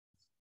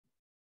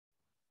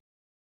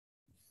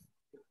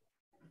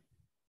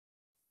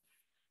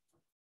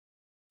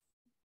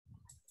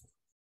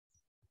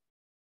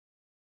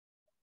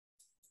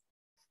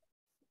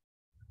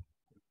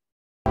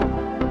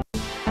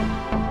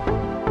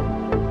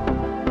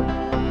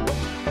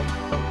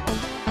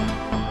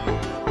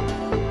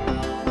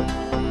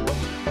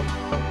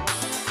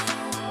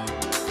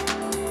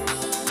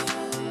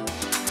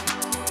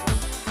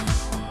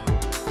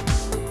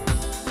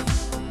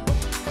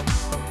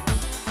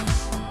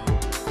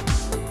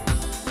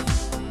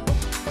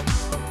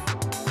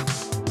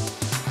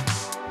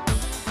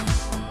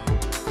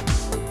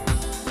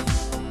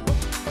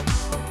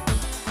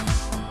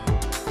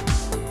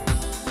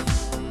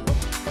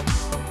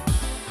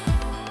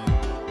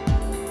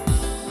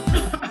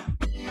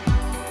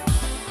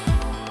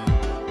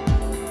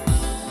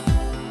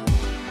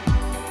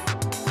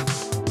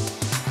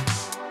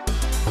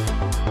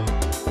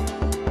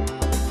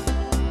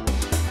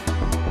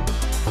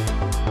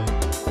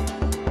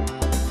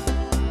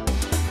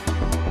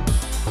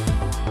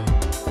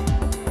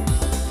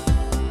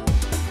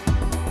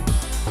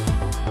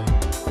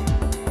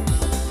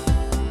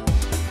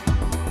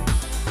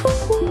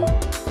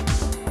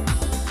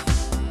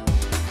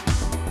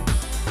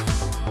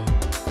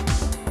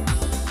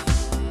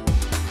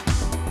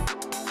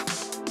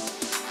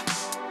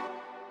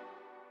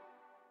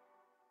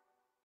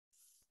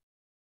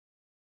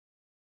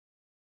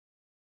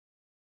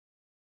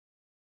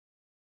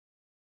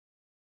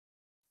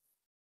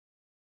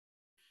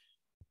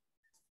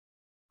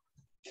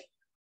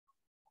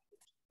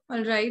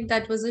All right,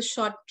 that was a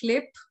short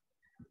clip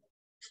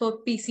for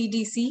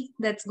PCDC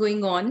that's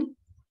going on.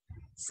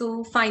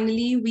 So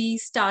finally, we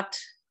start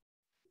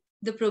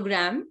the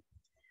program.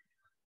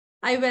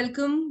 I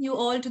welcome you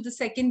all to the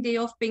second day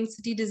of Pink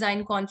City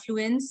Design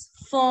Confluence,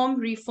 Form,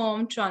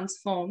 Reform,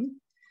 Transform.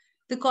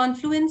 The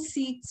Confluence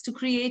seeks to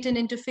create an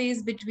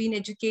interface between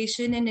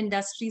education and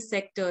industry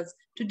sectors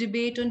to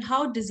debate on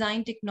how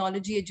design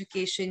technology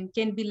education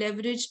can be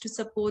leveraged to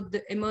support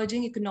the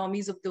emerging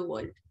economies of the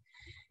world.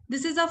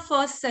 This is our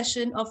first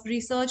session of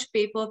research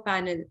paper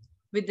panel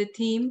with the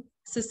theme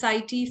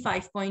Society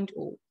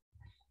 5.0.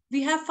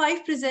 We have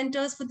 5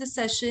 presenters for the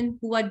session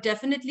who are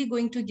definitely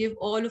going to give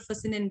all of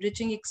us an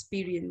enriching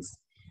experience.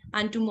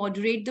 And to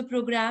moderate the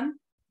program,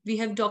 we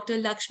have Dr.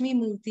 Lakshmi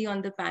Murthy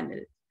on the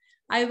panel.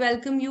 I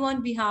welcome you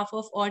on behalf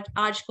of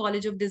Arch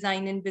College of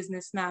Design and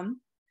Business,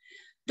 ma'am.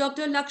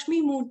 Dr.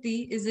 Lakshmi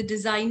Murthy is a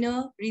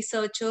designer,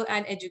 researcher,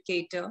 and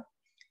educator.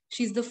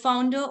 She's the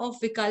founder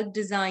of Vikalp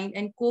Design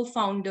and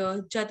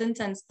co-founder Jatan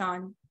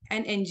Sansthan,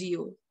 an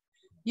NGO.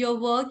 Your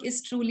work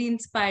is truly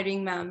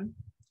inspiring, ma'am.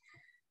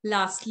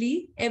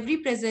 Lastly, every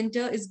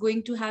presenter is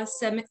going to have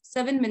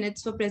 7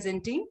 minutes for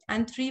presenting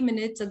and 3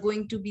 minutes are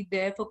going to be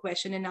there for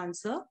question and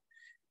answer.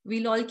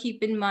 We'll all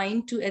keep in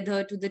mind to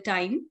adhere to the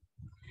time.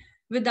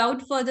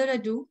 Without further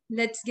ado,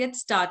 let's get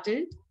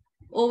started.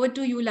 Over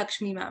to you,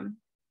 Lakshmi, ma'am.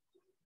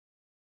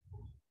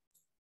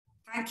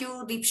 Thank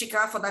you,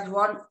 Deepshika, for that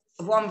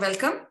warm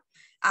welcome.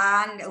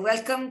 And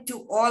welcome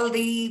to all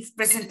the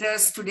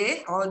presenters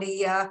today,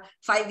 we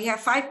have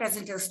 5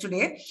 presenters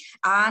today.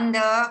 And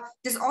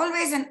there's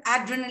always an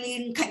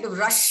adrenaline kind of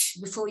rush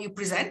before you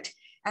present.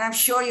 And I'm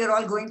sure you're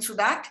all going through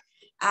that.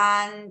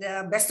 And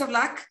best of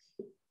luck.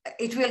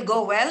 It will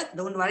go well.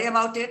 Don't worry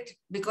about it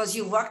because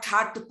you worked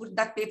hard to put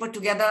that paper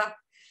together.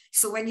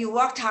 So when you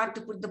worked hard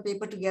to put the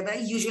paper together,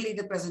 usually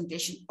the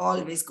presentation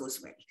always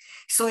goes well.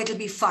 So it'll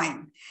be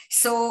fine.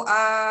 So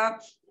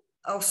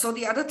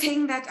the other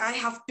thing that I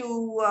have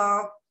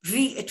to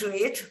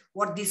reiterate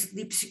what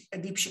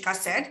Deepshika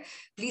said,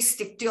 please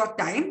stick to your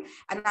time.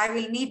 And I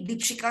will need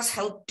Deepshika's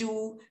help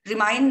to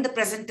remind the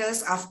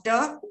presenters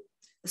after,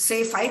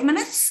 say, 5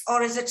 minutes,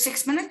 or is it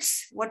 6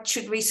 minutes? What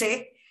should we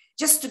say?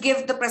 Just to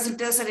give the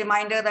presenters a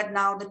reminder that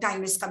now the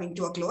time is coming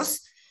to a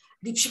close.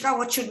 Deepshika,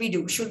 what should we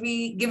do? Should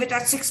we give it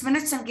at 6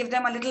 minutes and give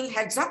them a little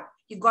heads up?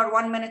 You've got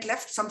 1 minute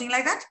left, something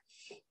like that.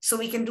 So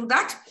we can do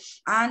that.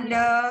 And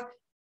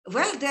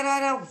well, there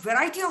are a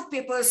variety of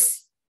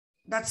papers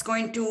that's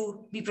going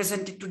to be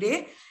presented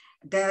today.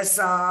 There's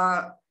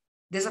a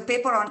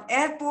paper on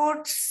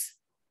airports,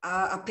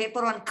 a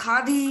paper on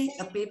khadi,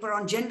 a paper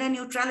on gender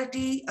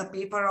neutrality, a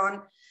paper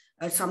on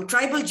some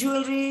tribal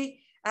jewelry,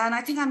 and I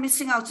think I'm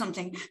missing out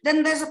something.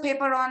 Then there's a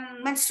paper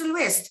on menstrual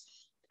waste.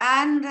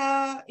 And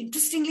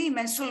interestingly,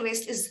 menstrual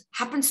waste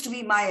happens to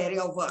be my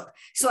area of work.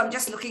 So I'm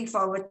just looking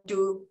forward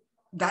to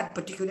that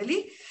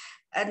particularly.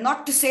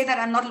 Not to say that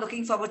I'm not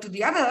looking forward to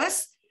the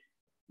others,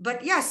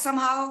 but yeah,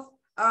 somehow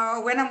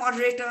when a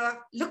moderator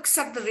looks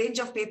at the range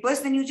of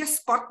papers, then you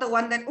just spot the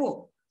one that,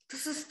 oh,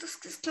 this is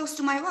close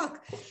to my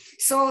work.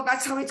 So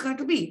that's how it's going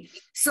to be.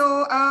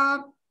 So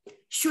I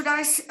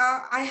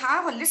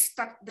have a list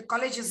that the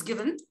college has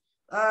given.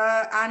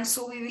 And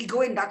so we will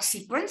go in that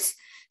sequence.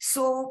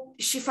 So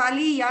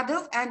Shefali,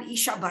 Yadav, and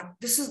Isha Bhatt,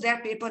 this is their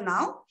paper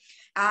now.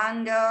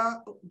 And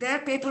their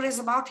paper is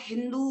about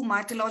Hindu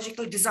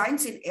mythological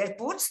designs in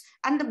airports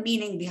and the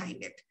meaning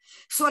behind it.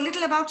 So a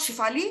little about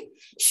Shefali.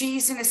 She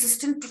is an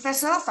assistant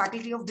professor,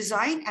 Faculty of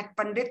Design at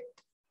Pandit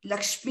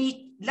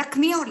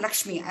Lakhmi or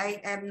Lakshmi.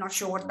 I am not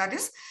sure what that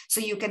is. So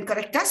you can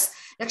correct us.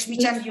 Lakshmi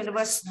Chand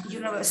State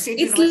University.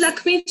 It's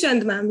Lakhmi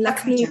Chand, ma'am.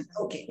 Lakhmi Chand.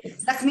 Okay.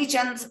 Lakhmi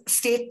Chand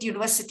State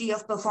University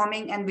of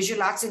Performing and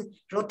Visual Arts in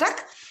Rohtak.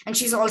 And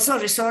she's also a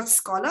research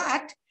scholar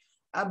at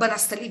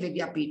Banasthali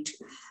Vidyapeeth.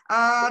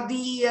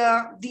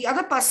 The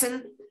other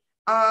person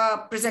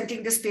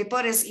presenting this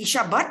paper is Isha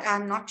Bhatt.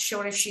 I'm not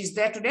sure if she's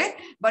there today,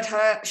 but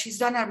she's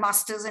done her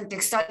master's in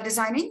textile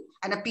designing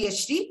and a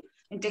Ph.D.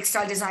 in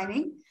textile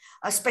designing,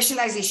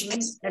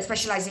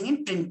 specializing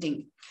in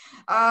printing.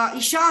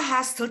 Isha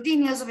has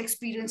 13 years of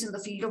experience in the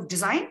field of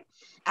design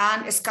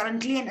and is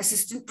currently an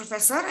assistant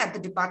professor at the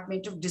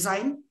Department of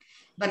Design,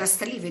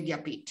 Banasthali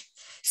Vidyapeeth.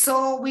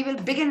 So we will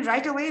begin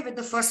right away with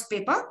the first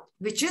paper,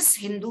 which is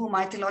Hindu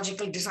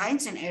mythological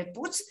designs in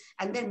airports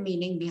and their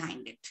meaning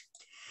behind it.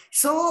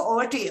 So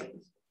over to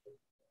you.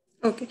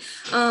 Okay.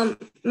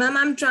 Ma'am,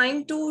 I'm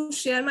trying to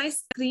share my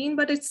screen,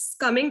 but it's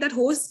coming that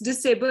host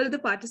disable the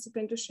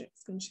participant to share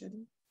screen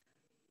sharing.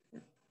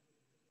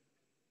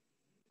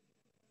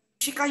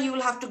 Shika, you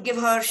will have to give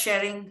her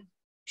sharing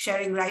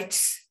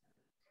rights.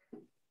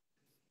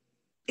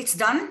 It's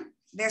done.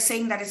 They're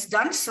saying that it's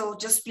done. So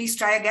just please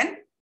try again.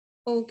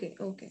 Okay.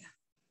 Okay.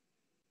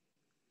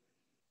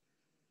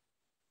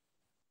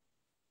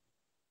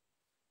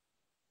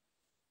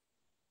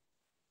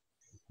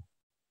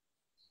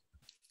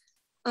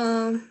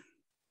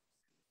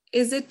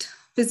 Is it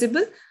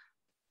visible?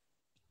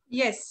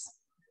 Yes.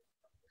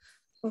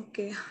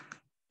 Okay.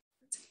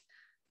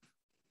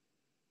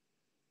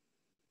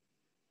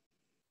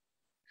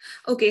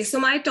 Okay, so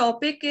my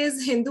topic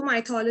is Hindu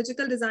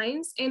mythological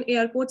designs in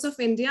airports of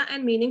India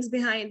and meanings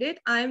behind it.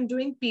 I am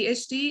doing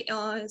PhD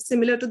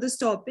similar to this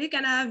topic,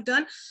 and I have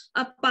done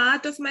a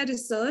part of my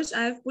research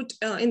I have put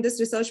in this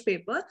research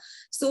paper.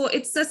 So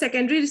it's a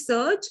secondary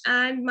research,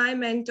 and my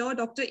mentor,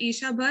 Dr.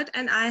 Isha Bhatt,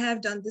 and I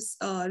have done this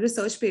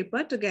research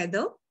paper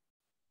together.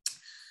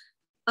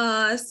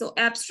 So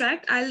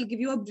abstract, I'll give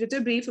you a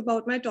little brief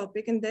about my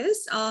topic in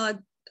this.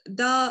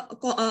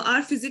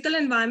 Our physical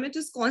environment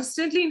is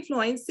constantly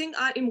influencing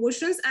our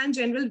emotions and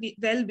general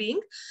well-being,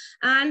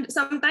 and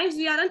sometimes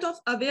we aren't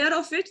aware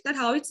of it, that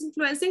how it's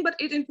influencing, but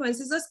it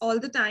influences us all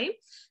the time.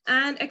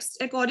 And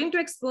according to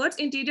experts,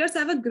 interiors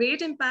have a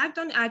great impact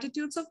on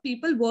attitudes of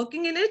people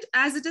working in it,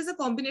 as it is a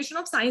combination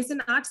of science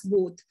and arts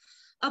both.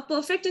 A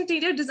perfect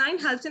interior design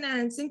helps in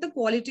enhancing the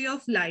quality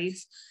of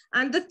life,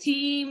 and the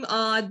theme,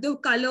 the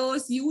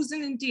colors used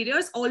in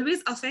interiors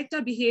always affect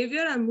our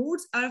behavior, our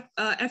moods, our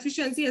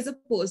efficiency as a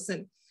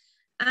person.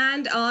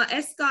 And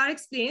as Kaur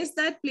explains,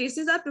 that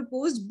places are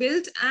proposed,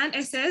 built, and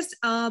assessed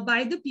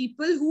by the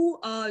people who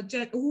are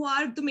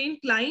the main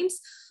clients,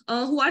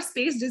 who are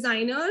space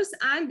designers,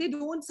 and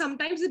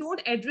sometimes they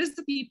don't address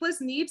the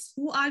people's needs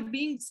who are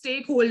being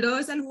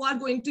stakeholders and who are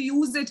going to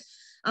use it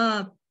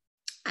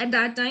at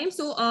that time.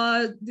 So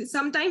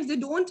sometimes they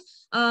don't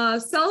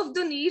serve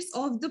the needs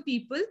of the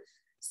people.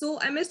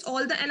 So amidst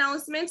all the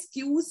announcements,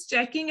 queues,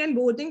 checking, and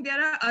boarding,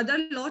 there are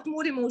lot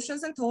more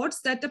emotions and thoughts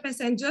that the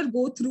passenger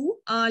go through,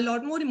 a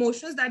lot more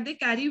emotions that they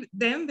carry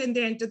them when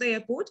they enter the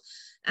airport.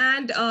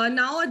 And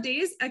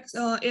nowadays,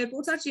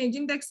 airports are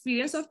changing the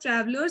experience of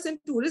travelers and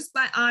tourists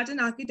by art and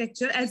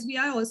architecture, as we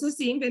are also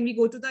seeing when we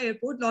go to the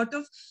airport. Lot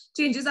of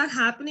changes are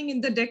happening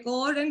in the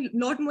decor, and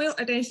lot more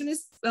attention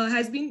is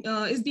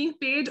being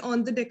paid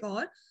on the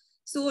decor.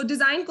 So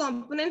design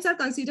components are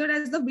considered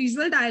as the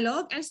visual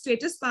dialogue and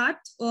status part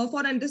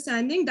for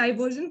understanding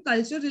diversion,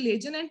 culture,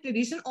 religion, and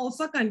tradition of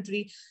a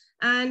country.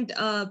 And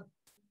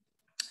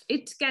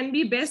it can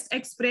be best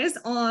expressed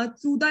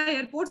through the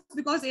airports,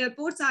 because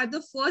airports are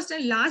the first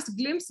and last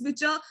glimpse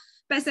which a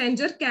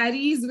passenger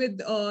carries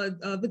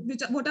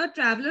what a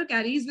traveler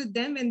carries with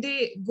them when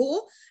they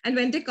go and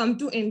when they come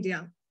to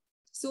India.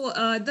 So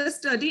the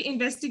study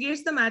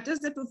investigates the matters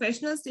that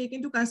professionals take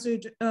into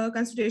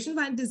consideration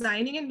while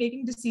designing and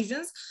making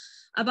decisions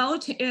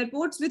about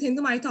airports with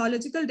Hindu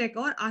mythological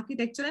decor,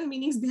 architecture, and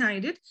meanings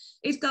behind it.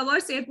 It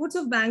covers airports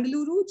of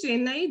Bangalore,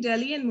 Chennai,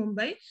 Delhi, and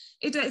Mumbai.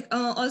 It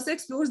also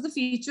explores the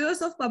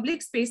features of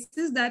public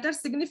spaces that are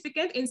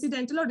significant,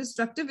 incidental, or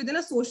destructive within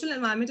a social,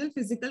 environmental,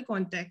 physical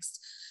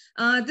context.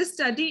 This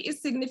study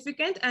is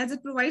significant as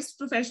it provides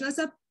professionals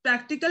a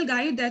practical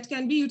guide that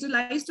can be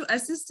utilized to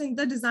assist in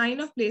the design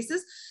of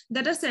places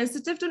that are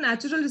sensitive to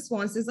natural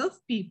responses of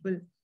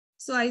people.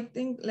 So I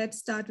think let's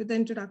start with the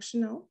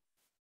introduction now.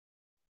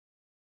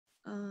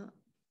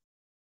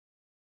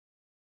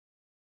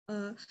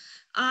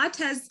 Art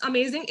has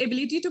amazing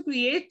ability to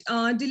create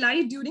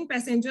delight during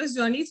passengers'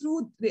 journey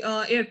through the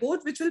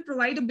airport, which will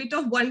provide a bit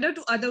of wonder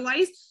to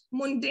otherwise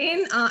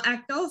mundane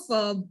act of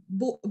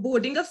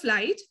boarding a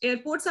flight.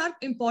 Airports are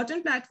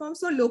important platforms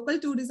for local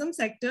tourism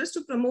sectors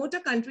to promote a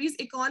country's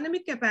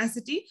economic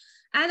capacity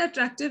and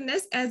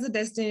attractiveness as a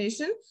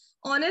destination.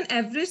 On an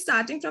average,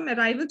 starting from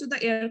arrival to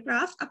the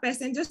aircraft, a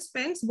passenger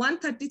spends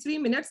 133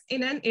 minutes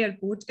in an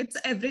airport. It's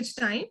the average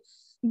time.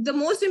 The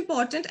most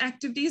important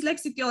activities like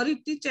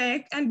security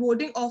check and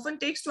boarding often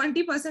takes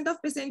 20%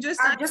 of passengers'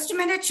 time. Just a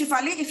minute,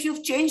 Shefali, if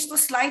you've changed the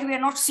slide, we are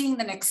not seeing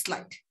the next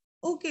slide.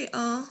 Okay,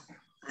 I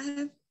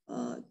have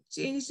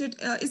changed it.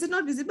 Is it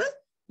not visible?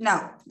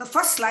 No, the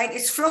first slide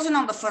is frozen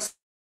on the first.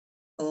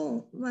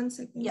 Oh, 1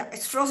 second. Yeah,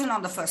 it's frozen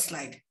on the first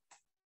slide.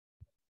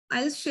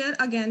 I'll share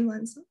again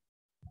once.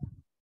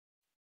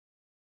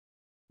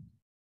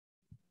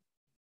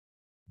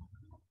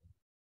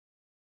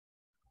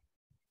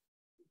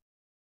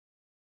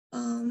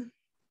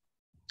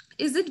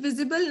 Is it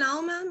visible now,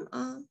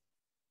 ma'am?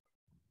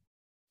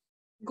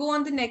 Go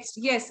on the next.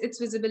 Yes, it's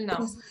visible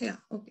now. Yeah,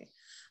 okay.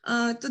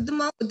 So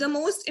the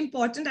most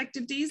important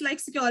activities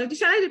like security.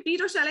 Shall I repeat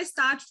or shall I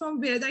start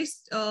from where I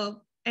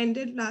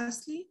ended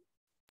lastly?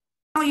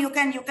 No, you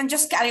can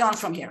just carry on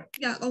from here.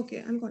 Yeah,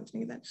 okay, I'm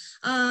continuing then.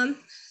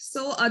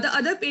 So the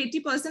other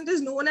 80%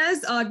 is known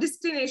as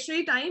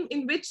discretionary time,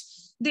 in which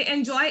they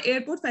enjoy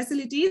airport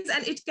facilities,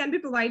 and it can be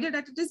provided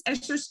that it is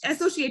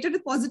associated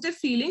with positive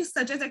feelings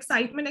such as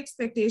excitement,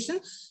 expectation,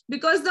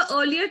 because the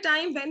earlier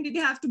time when they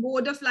have to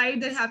board a flight,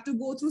 they have to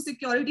go through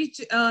security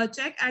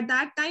check. At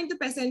that time, the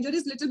passenger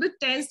is a little bit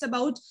tensed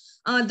about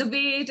the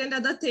wait and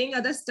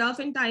other stuff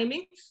and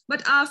timing.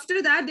 But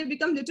after that, they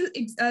become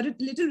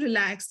little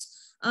relaxed.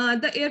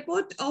 The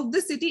airport of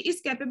the city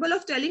is capable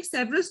of telling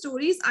several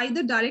stories,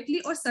 either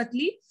directly or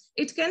subtly.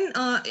 It can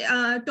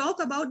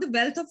talk about the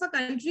wealth of a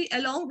country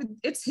along with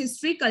its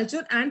history,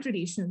 culture, and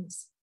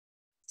traditions.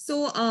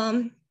 So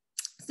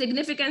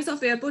significance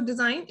of airport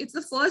design. It's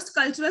the first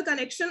cultural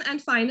connection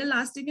and final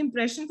lasting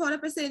impression for a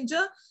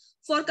passenger.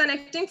 For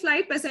connecting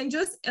flight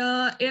passengers,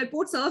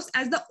 airport serves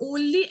as the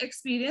only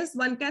experience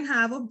one can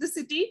have of the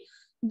city.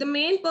 The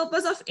main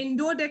purpose of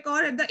indoor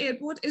decor at the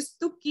airport is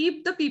to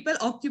keep the people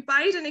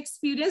occupied and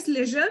experience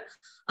leisure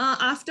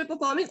after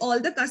performing all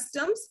the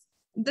customs.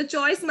 The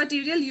choice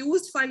material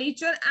used,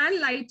 furniture and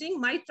lighting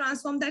might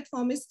transform the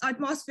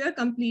atmosphere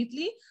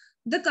completely.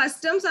 The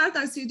customs are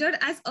considered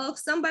as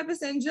irksome by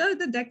passenger.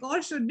 The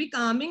decor should be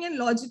calming and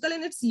logical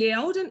in its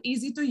layout and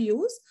easy to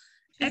use.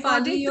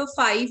 Shefali, your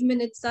 5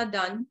 minutes are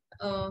done.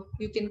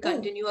 You can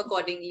continue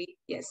accordingly.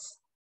 Yes.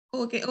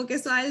 Okay.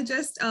 So I'll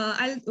just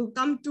I'll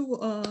come to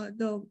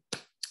the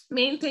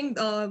main thing,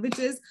 which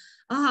is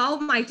how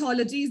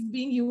mythology is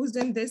being used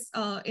in this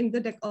in the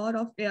decor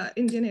of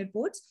Indian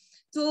airports.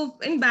 So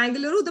in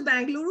Bangalore, the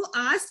Bangalore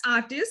asked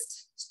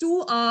artists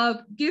to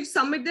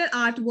submit their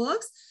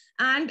artworks,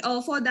 and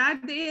for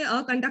that they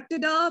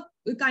conducted a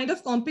kind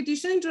of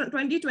competition in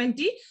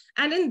 2020,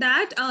 and in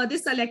that they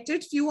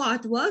selected few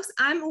artworks.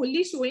 I'm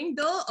only showing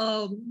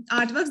the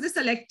artworks they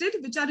selected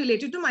which are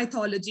related to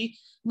mythology.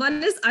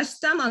 One is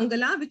Ashta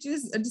Mangala, which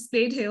is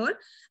displayed here.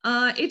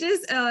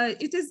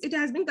 It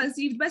has been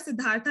conceived by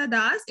Siddhartha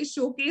Das. It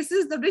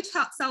showcases the rich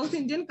South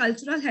Indian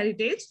cultural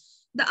heritage.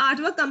 The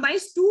artwork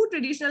combines two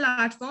traditional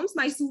art forms,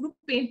 Mysuru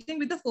painting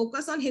with a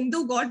focus on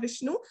Hindu god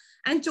Vishnu,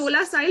 and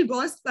Chola style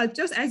bronze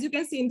sculptures, as you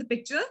can see in the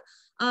picture,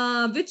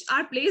 which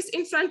are placed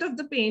in front of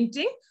the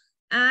painting.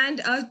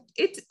 And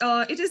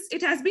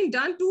it has been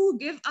done to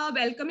give a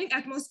welcoming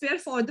atmosphere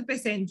for the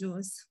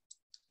passengers.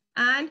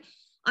 And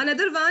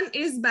another one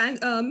is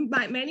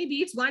Many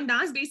Beats, One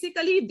Dance.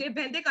 Basically,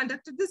 when they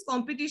conducted this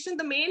competition,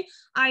 the main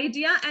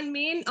idea and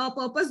main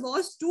purpose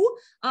was to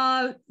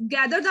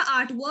gather the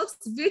artworks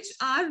which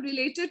are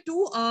related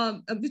to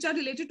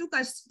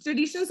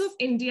traditions of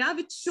India,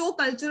 which show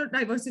cultural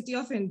diversity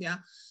of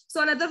India.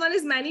 So another one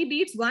is Many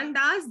Beats, One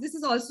Dance. This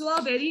is also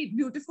a very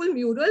beautiful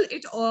mural.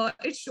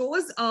 It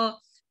shows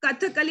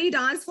Kathakali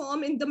dance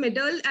form in the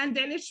middle, and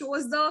then it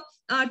shows the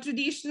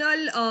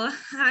traditional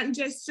hand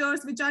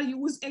gestures which are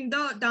used in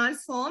the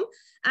dance form,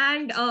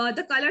 and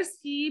the color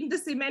scheme, the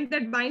cement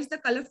that binds the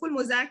colorful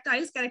mosaic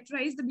tiles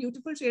characterize the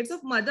beautiful shades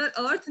of Mother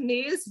Earth,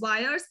 nails,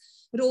 wires,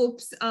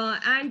 ropes,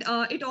 and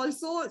it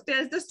also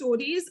tells the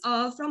stories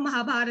from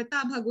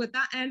Mahabharata,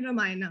 Bhagavata, and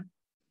Ramayana.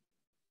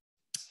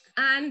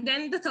 And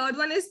then the third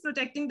one is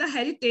Protecting the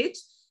Heritage.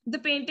 The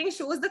painting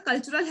shows the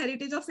cultural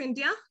heritage of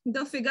India.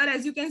 The figure,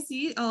 as you can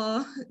see,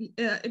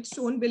 it's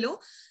shown below.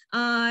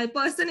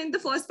 Person in the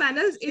first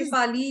panel is...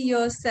 Shefali,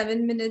 your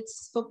 7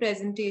 minutes for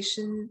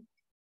presentation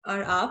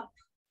are up.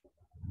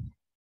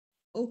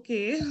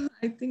 Okay,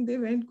 I think they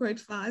went quite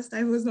fast.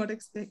 I was not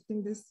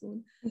expecting this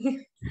soon.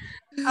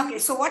 Okay,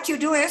 so what you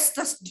do is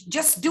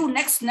just do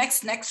next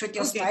with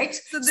your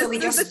slides. So we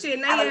just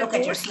have a look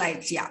at your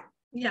slides,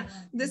 Yeah,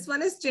 this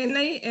one is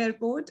Chennai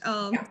Airport.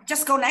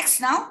 Just go next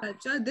now.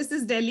 This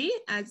is Delhi,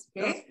 as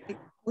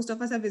most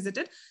of us have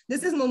visited.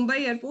 This is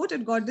Mumbai Airport.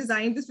 It got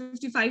designed with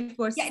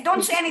 55%. Yeah,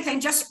 don't say anything.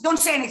 Just don't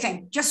say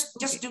anything.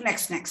 Just do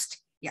next.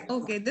 Yeah.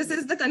 Okay, this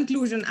is the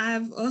conclusion. I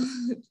have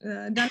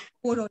done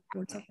 4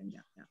 airports of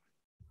India.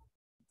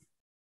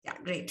 Yeah,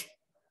 great.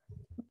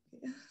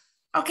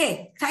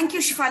 Okay, thank you,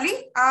 Shefali.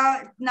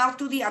 Now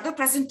to the other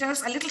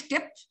presenters, a little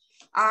tip.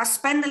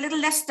 Spend a little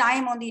less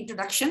time on the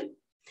introduction.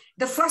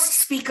 The first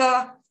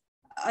speaker,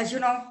 as you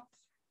know,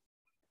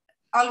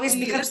 always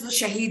becomes the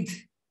Shaheed.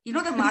 You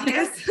know, the martyr?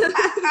 Yes.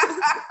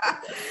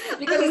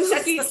 Because it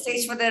sets the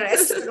stage for the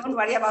rest. So don't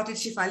worry about it,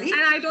 Shefali.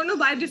 And I don't know,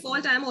 by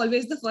default, I'm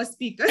always the first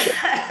speaker.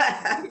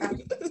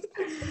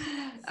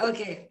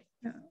 Okay.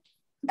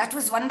 That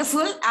was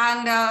wonderful.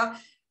 And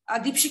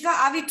Deepshika,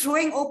 are we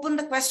throwing open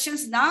the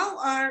questions now,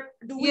 or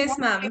do we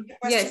want to take the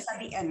questions at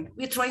the end?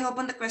 We're throwing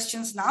open the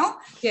questions now.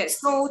 Yes.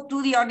 So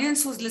to the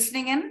audience who's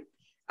listening in,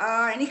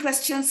 any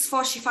questions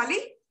for Shefali?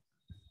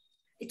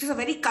 It was a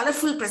very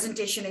colorful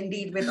presentation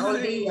indeed, with all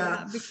the...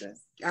 because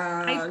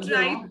I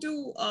tried to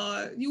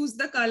use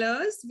the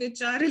colors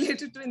which are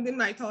related to Indian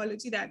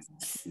mythology.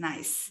 That's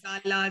nice.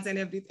 Galas and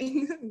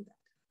everything.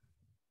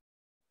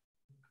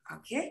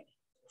 Okay.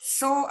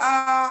 So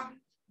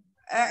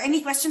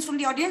any questions from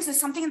the audience? There's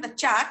something in the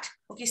chat.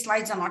 Okay,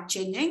 slides are not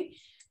changing.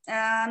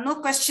 No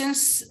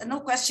questions in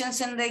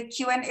the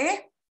Q&A?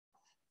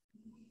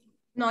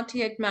 Not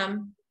yet,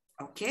 ma'am.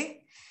 Okay.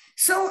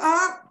 So,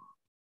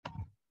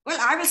 well,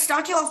 I will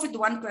start you off with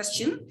one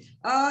question.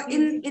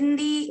 In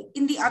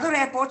the other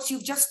airports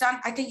you've just done,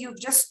 I think you've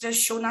just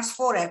shown us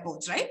 4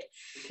 airports, right?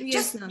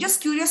 Yes, just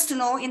curious to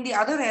know, in the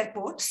other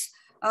airports,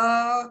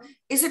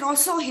 is it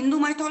also Hindu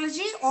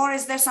mythology, or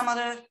is there some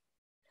other,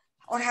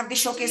 or have they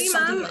showcased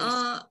something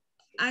else?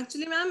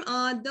 Actually, ma'am,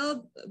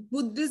 the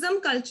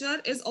Buddhism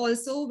culture is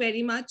also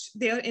very much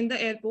there in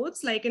the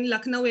airports. Like in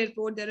Lucknow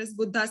Airport, there is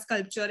Buddha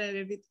sculpture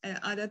and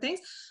other things.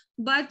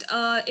 But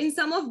in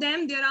some of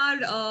them, there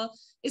are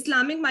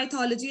Islamic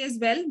mythology as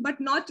well, but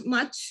not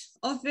much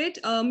of it.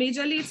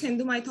 Majorly, it's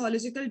Hindu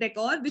mythological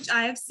decor, which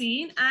I have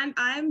seen, and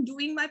I am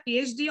doing my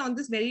Ph.D. on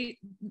this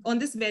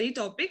very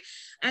topic.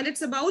 And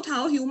it's about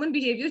how human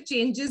behavior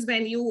changes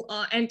when you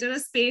enter a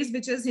space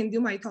which is Hindu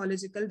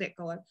mythological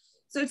decor.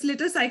 So it's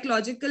little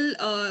psychological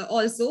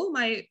also,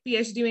 my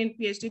main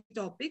PhD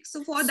topic.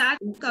 So for that,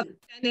 10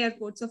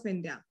 airports of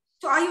India.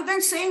 So are you then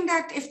saying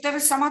that if there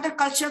is some other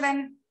culture,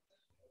 then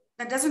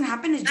that doesn't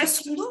happen? It's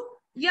just Hindu?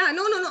 Yeah,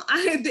 no.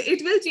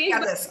 It will change.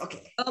 Others,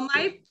 okay.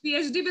 My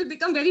PhD will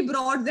become very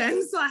broad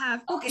then. So I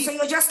have to. Okay, so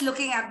you're just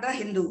looking at the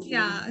Hindu.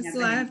 Yeah,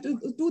 so I have to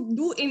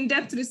do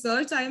in-depth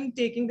research. I am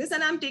taking this,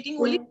 and I'm taking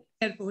only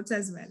airports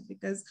as well,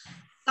 because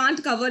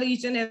can't cover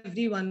each and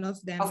every one of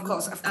them. Of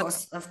course.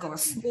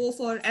 Go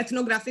for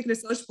ethnographic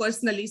research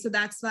personally, so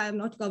that's why I'm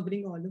not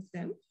covering all of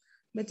them.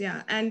 But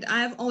yeah, and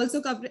I'm also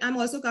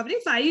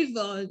covering 5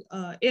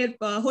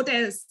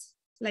 hotels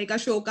like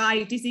Ashoka,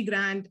 ITC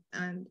Grand,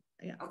 and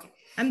yeah. Okay.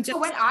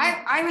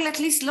 I will at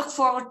least look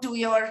forward to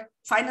your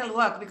final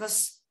work,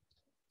 because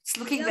it's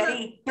looking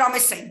very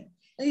promising.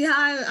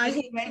 Yeah, I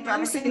think very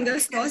promising.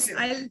 Fingers crossed.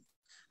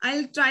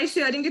 I'll try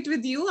sharing it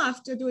with you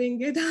after doing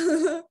it.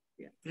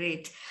 Yeah.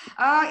 Great.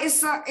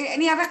 Is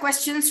any other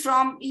questions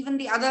from even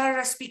the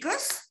other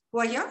speakers who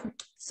are here?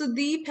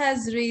 Sudip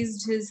has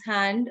raised his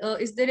hand.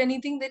 Is there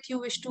anything that you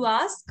wish to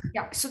ask?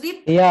 Yeah,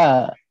 Sudip.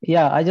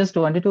 Yeah. I just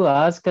wanted to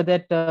ask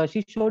that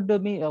she showed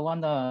us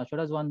one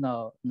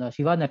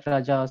Shiva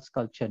Nataraja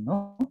sculpture,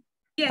 no?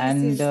 Yes.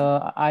 And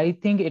yes. I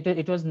think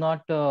it was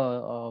not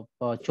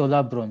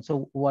Chola bronze.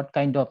 So what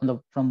kind of,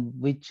 from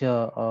which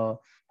style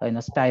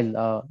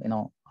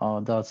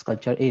the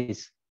sculpture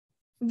is?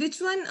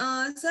 Which one,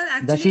 sir?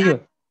 Actually,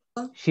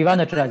 the Shiva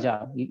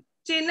Nataraja.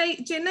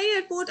 Chennai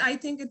Airport, I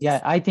think it's. Yeah,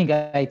 I think.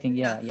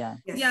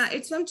 Yeah,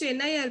 it's from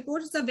Chennai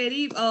Airport. It's a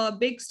very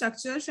big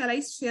structure. Shall I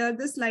share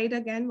the slide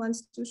again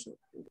once to show?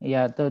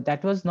 Yeah,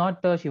 that was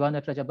not Shiva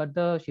Nataraja, but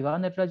the Shiva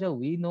Nataraja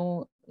we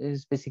know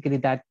is basically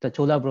that the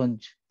Chola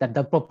bronze, that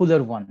the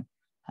popular one.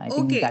 I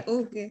think that.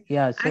 Okay.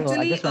 Yeah, so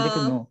actually, I just wanted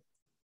to know.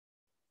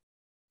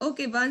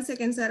 Okay, 1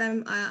 second,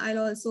 sir. I'll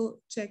also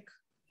check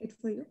it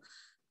for you.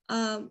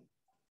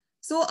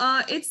 So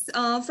it's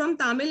from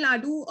Tamil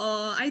Nadu.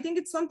 I think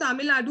it's from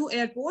Tamil Nadu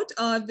Airport,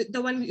 the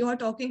one you are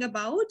talking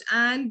about,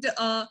 and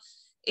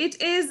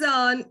it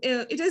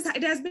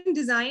has been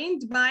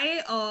designed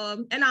by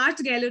an art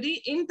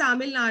gallery in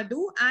Tamil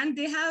Nadu, and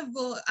they have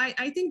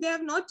I think they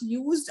have not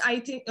used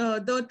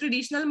the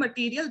traditional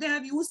material. They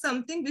have used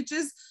something which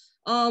is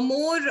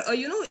more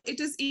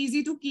it is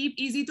easy to keep,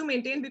 easy to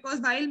maintain,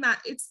 because while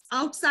it's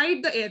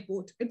outside the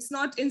airport, it's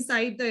not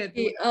inside the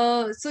airport.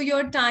 Okay, so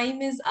your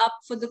time is up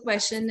for the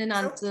question and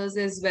answers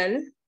as well.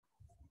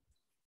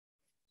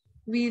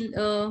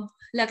 We'll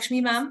Lakshmi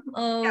ma'am.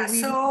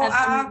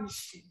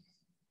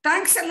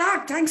 Thanks a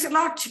lot,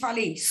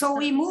 Shefali. So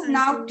we move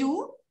now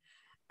to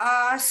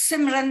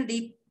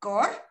Simardeep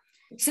Kaur.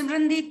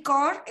 Simardeep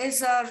Kaur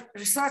is a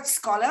research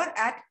scholar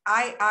at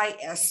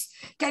IIS.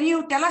 Can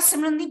you tell us,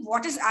 Simardeep,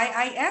 what is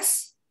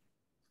IIS?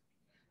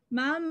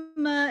 Ma'am,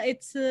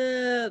 it's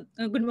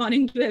good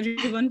morning to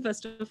everyone,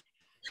 first of all.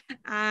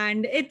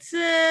 And it's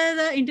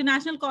the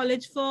International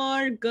College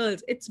for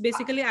Girls. It's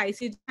basically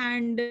ICG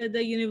and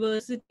the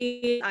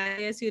university,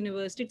 IIS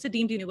University. It's a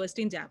deemed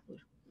university in Jaipur.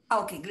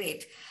 Okay,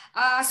 great.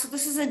 So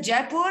this is in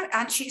Jaipur,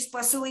 and she's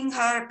pursuing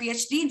her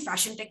PhD in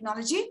fashion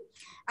technology.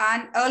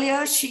 And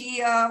earlier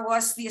she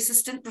was the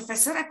assistant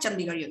professor at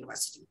Chandigarh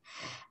University.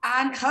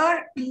 And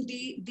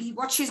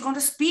what she's going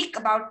to speak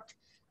about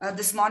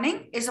this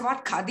morning is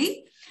about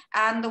Khadi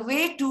and the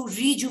way to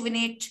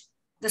rejuvenate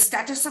the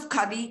status of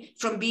Khadi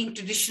from being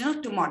traditional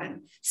to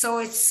modern.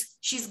 So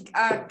she's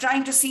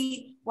trying to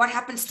see what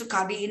happens to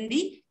Khadi in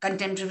the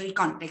contemporary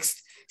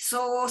context.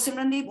 So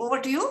Simardeep, over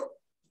to you.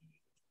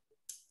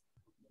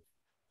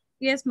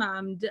 Yes,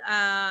 ma'am.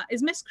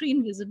 Is my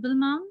screen visible,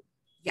 ma'am?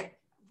 Yeah.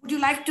 Would you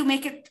like to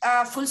make it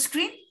full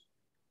screen?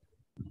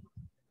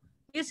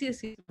 Yes.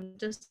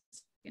 Just a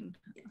second.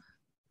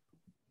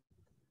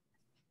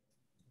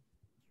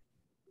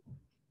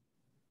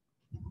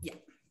 Yeah.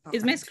 Perfect.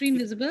 Is my screen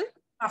visible?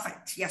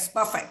 Perfect. Yes,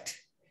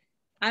 perfect.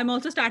 I'm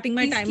also starting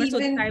my timer so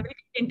that I will get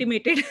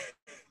intimated.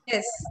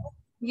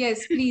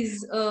 Yes,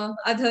 please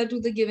adhere to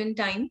the given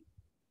time.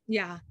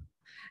 Yeah.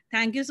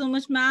 Thank you so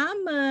much,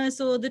 ma'am.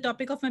 So the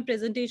topic of my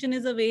presentation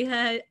is a way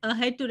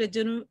ahead to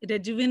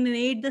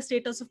rejuvenate the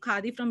status of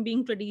Khadi from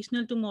being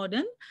traditional to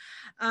modern.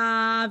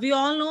 We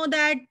all know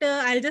that,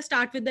 I'll just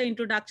start with the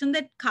introduction,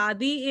 that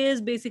Khadi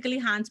is basically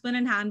hand-spun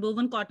and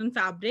hand-woven cotton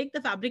fabric.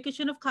 The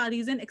fabrication of Khadi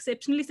is an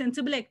exceptionally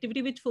sensible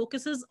activity which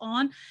focuses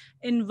on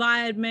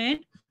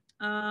environment.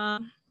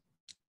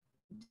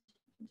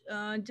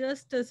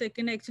 Just a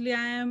second, actually,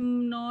 I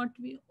am not,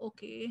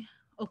 okay.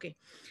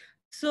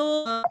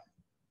 So,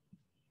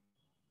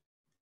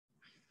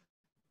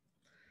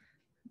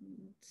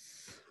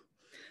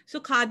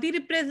 Khadi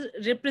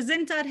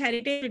represents our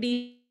heritage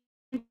tradition.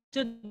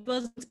 It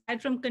was inspired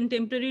from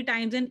contemporary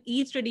times, and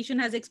each tradition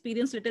has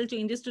experienced little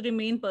changes to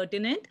remain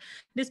pertinent.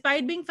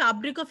 Despite being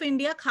fabric of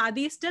India,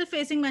 Khadi is still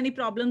facing many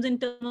problems in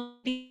terms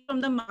of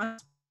from the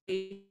mass.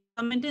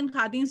 Government and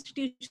Khadi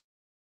institutions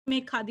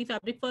make Khadi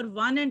fabric for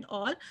one and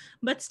all,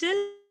 but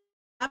still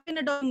have been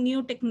adopting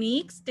new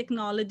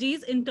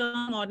technologies in terms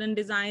of modern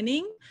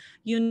designing,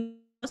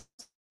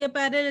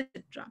 apparel,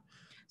 etc.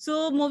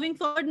 So moving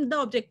forward,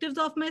 the objectives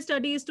of my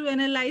study is to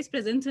analyze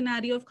present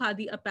scenario of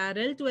khadi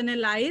apparel, to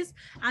analyze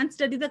and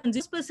study the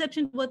consumer's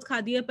perception towards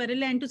khadi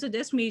apparel, and to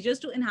suggest measures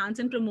to enhance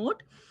and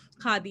promote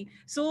khadi.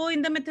 So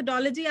in the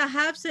methodology, I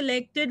have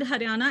selected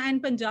Haryana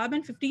and Punjab,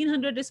 and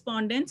 1500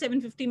 respondents,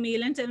 750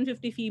 male and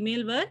 750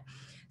 female were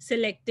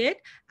selected,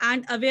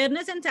 and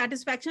awareness and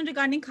satisfaction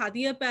regarding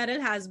khadi apparel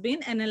has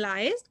been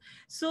analyzed.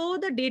 So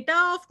the data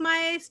of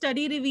my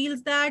study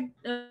reveals that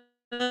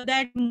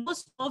that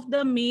most of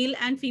the male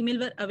and female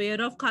were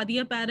aware of khadi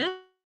apparel.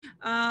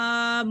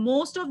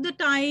 Most of the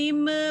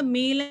time,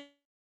 male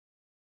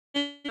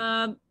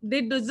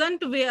they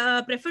doesn't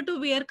prefer to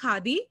wear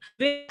khadi,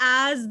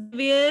 whereas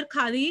wear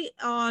khadi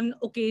on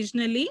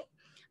occasionally.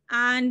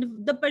 And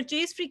the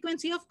purchase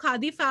frequency of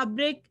khadi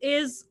fabric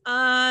is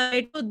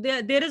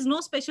there is no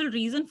special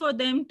reason for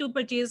them to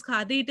purchase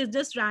khadi. It is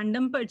just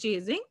random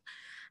purchasing.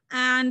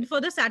 And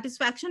for the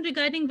satisfaction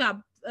regarding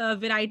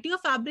variety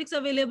of fabrics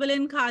available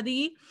in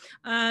khadi,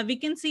 we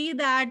can see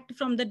that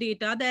from the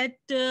data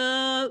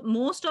that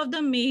most of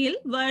the male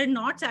were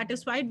not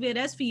satisfied,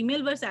 whereas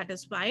female were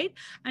satisfied.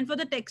 And for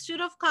the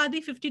texture of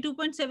khadi,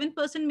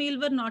 52.7% male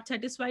were not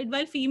satisfied,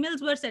 while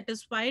females were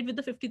satisfied with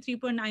the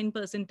 53.9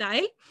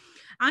 percentile.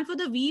 And for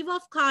the weave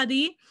of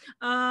khadi,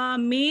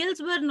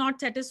 males were not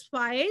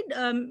satisfied,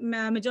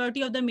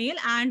 majority of the male,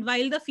 and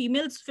while the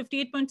females,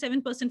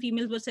 58.7%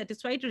 females were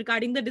satisfied.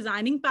 Regarding the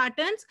designing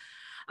patterns,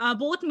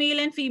 both male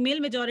and female,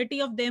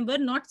 majority of them were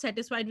not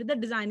satisfied with the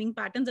designing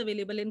patterns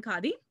available in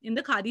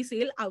the khadi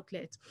sale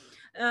outlets.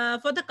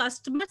 For the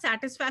customer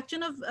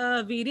satisfaction of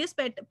various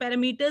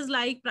parameters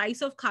like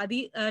price of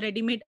khadi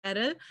ready-made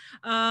apparel,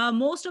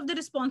 most of the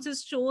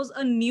responses shows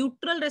a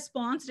neutral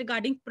response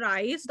regarding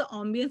price, the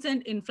ambience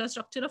and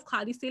infrastructure of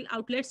khadi sale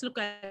outlets,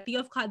 locality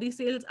of khadi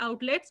sales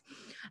outlets,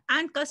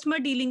 and customer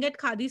dealing at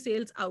khadi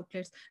sales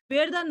outlets,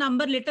 where the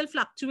number little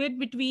fluctuate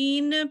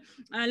between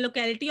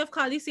locality of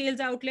khadi sales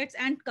outlets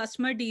and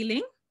customer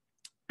dealing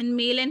in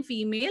male and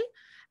female.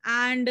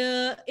 And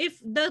if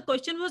the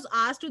question was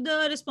asked to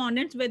the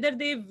respondents whether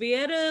they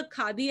wear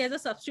khadi as a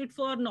substitute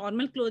for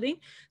normal clothing,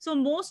 so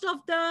most of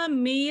the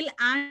male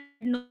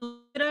and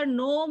there are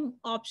no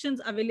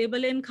options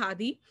available in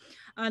khadi.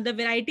 The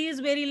variety is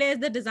very less,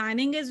 the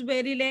designing is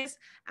very less,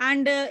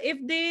 and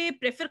if they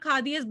prefer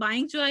khadi as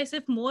buying choice,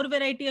 if more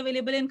variety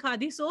available in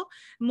khadi, so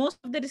most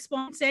of the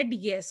respondents said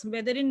yes,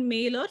 whether in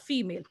male or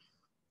female.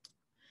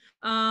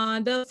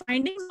 The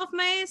findings of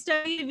my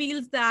study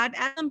reveals that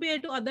as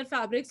compared to other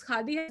fabrics,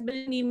 khadi has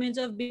built an image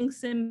of being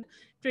simple,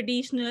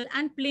 traditional,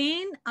 and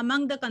plain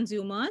among the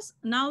consumers.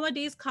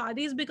 Nowadays,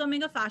 khadi is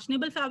becoming a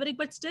fashionable fabric,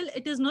 but still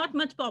it is not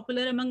much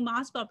popular among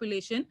mass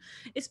population,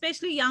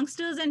 especially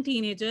youngsters and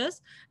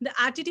teenagers. The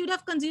attitude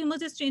of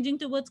consumers is changing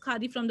towards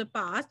khadi from the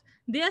past.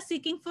 They are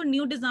seeking for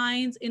new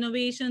designs,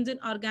 innovations in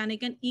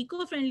organic and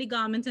eco-friendly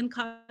garments, and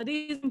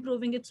khadi is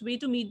improving its way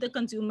to meet the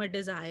consumer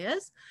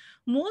desires.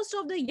 Most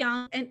of the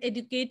young and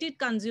educated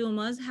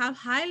consumers have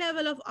high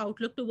level of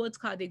outlook towards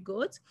khadi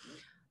goods.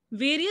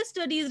 Various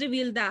studies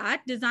reveal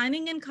that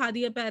designing in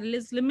khadi apparel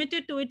is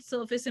limited to its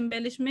surface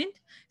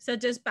embellishment,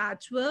 such as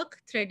patchwork,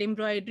 thread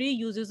embroidery,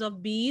 uses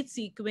of beads,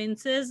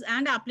 sequences,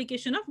 and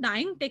application of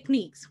dyeing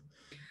techniques.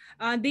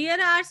 There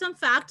are some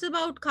facts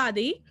about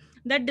khadi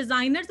that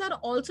designers are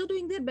also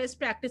doing their best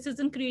practices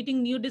in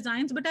creating new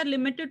designs, but are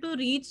limited to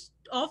reach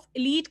of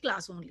elite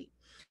class only.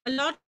 A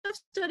lot of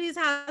studies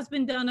has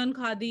been done on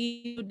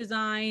khadi, new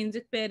designs,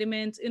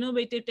 experiments,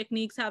 innovative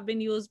techniques have been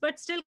used, but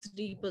still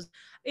deep.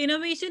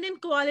 Innovation in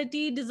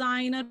quality,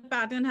 design, or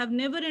pattern have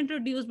never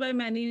introduced by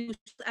many,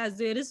 as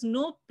there is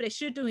no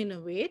pressure to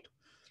innovate.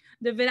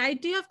 The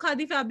variety of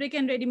khadi fabric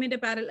and ready-made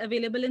apparel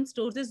available in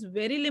stores is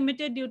very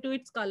limited due to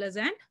its colors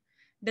and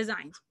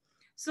designs.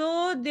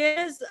 So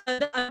there's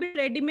the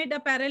ready-made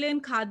apparel in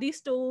khadi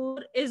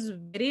store is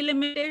very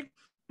limited.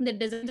 The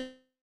designs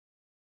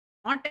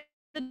are not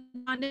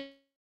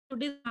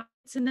today's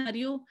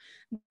scenario.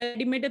 The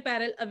ready-made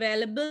apparel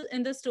available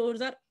in the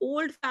stores are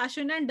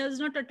old-fashioned and does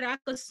not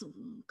attract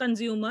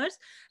consumers,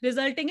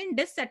 resulting in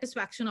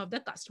dissatisfaction of the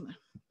customer.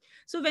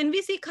 So when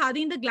we see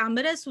khadi in the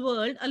glamorous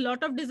world, a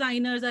lot of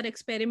designers are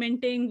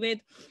experimenting with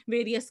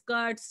various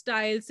cuts,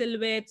 styles,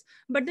 silhouettes,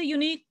 but the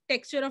unique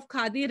texture of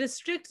khadi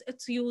restricts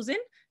its use in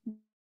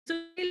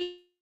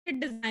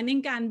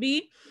designing can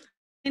be.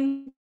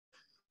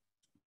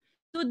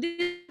 So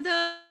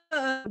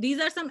these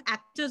are some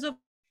actors of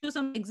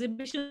some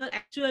exhibition or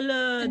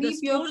actual.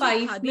 Your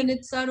 5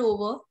 minutes are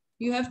over.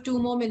 You have 2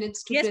 more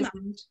minutes to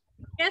present.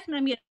 Yes,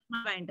 ma'am. Yes,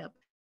 wind up.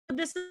 So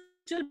this is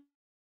actual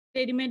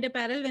ready-made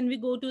apparel. When we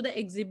go to the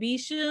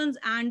exhibitions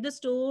and the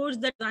stores,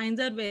 the designs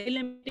are very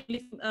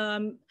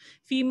limited.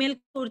 Female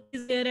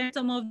kurtis there, and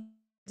some of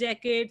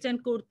jackets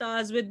and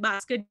kurtas with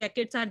basket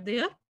jackets are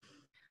there.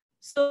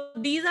 So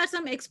these are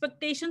some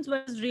expectations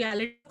versus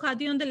reality of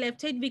khadi. On the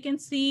left side, we can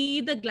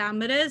see the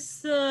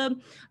glamorous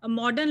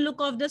modern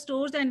look of the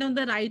stores, and on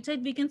the right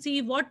side, we can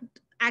see what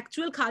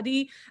actual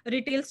khadi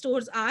retail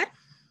stores are.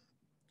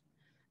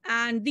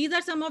 And these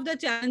are some of the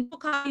challenges of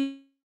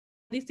khadi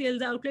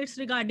sales outlets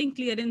regarding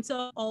clearance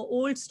of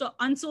old stock,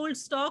 unsold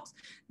stocks,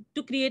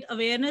 to create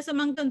awareness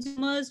among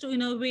consumers, to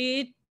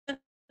innovate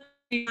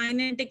design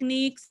and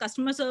techniques,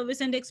 customer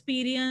service and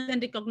experience,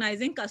 and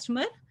recognizing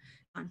customer.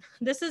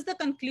 This is the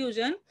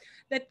conclusion,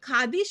 that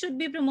khadi should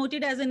be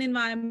promoted as an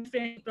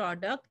environment-friendly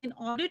product. In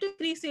order to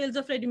increase sales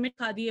of ready-made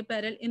khadi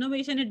apparel,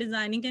 innovation in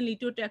designing can lead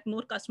to attract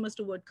more customers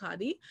toward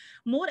khadi.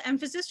 More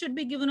emphasis should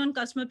be given on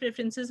customer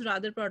preferences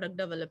rather product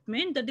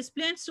development. The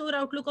display and store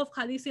outlook of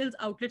khadi sales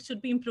outlets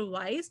should be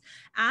improvised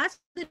as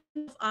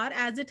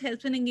it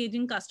helps in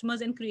engaging customers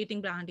and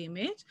creating brand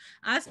image.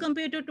 As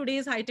compared to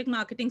today's high-tech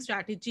marketing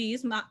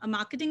strategies,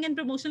 marketing and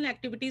promotional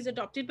activities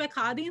adopted by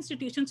khadi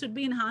institutions should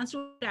be enhanced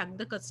to attract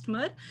the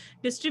customer.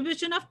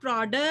 Distribution of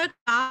product,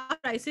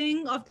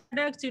 pricing of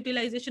products,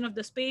 utilization of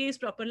the space,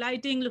 proper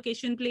lighting,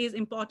 location plays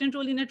important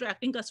role in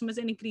attracting customers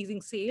and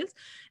increasing sales.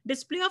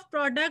 Display of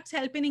products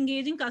help in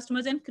engaging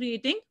customers and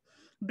creating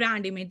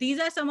brand image.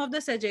 These are some of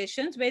the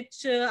suggestions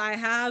which I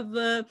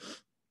have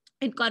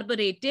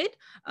incorporated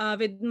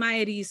with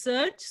my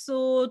research.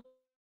 So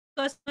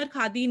customer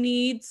khadi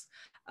needs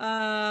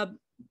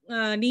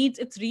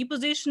its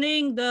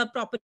repositioning, the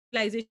proper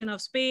utilization of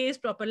space,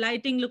 proper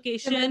lighting,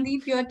 location.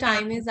 Simardeep, your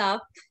time is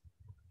up.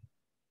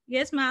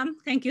 Yes, ma'am.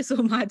 Thank you so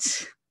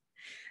much.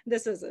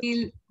 This is it.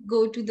 We'll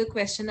go to the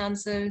question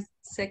answer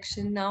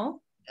section now.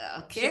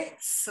 Okay. Sure.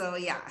 So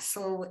yeah.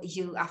 So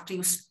after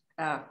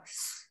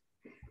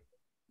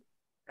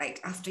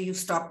you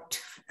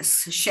stopped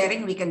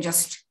sharing, we can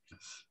just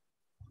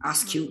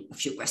ask you a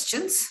few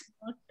questions.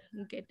 Not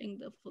getting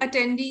the full.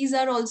 Attendees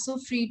are also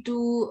free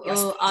to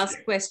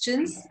ask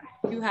questions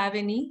if you have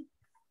any.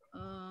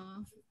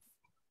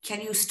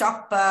 Can you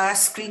stop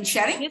screen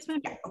sharing? Yes,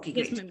 ma'am. Yeah, okay,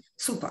 great. Yes,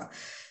 super.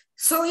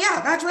 So yeah,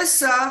 that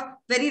was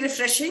very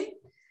refreshing.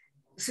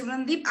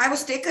 Simardeep, I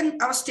was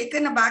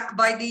taken aback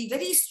by the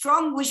very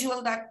strong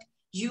visual that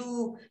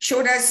you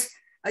showed us,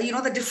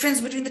 the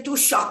difference between the two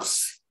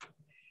shops.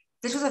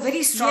 This was a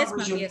very strong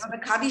visual, yes, the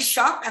khadi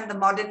shop and the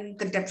modern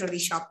contemporary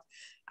shop.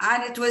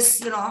 And it was,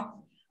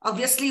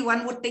 obviously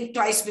one would think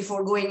twice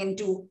before going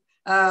into,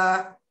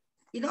 a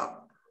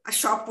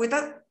shop with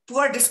a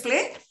poor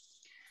display.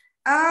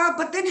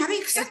 But then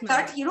having said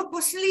that,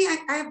 personally,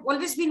 I've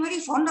always been very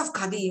fond of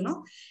khadi,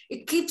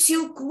 It keeps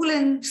you cool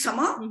in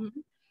summer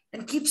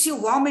and keeps you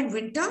warm in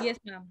winter. Yes,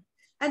 ma'am.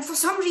 And for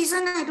some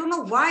reason, I don't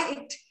know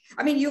why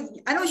I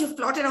know you've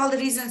plotted all the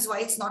reasons why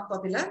it's not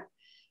popular.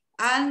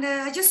 And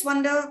I just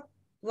wonder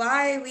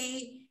why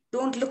we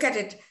don't look at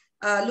it,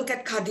 look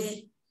at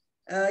khadi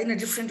in a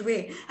different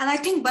way. And I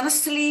think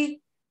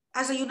Banasthali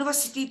as a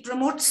university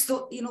promotes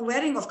the,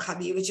 wearing of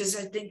khadi, which is,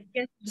 I think,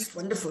 just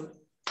wonderful.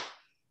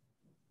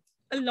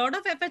 A lot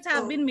of efforts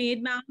have been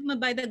made, ma'am,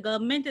 by the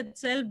government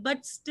itself,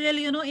 but still,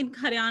 in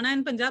Haryana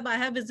and Punjab, I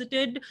have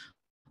visited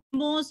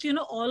most,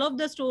 all of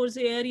the stores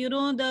here,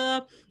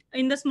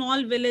 in the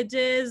small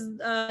villages,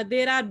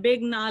 there are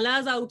big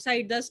nalas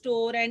outside the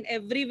store, and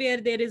everywhere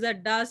there is a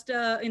dust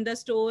in the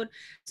store.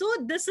 So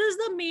this is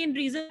the main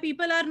reason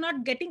people are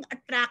not getting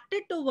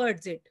attracted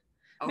towards it.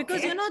 Okay.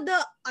 Because,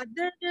 the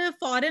other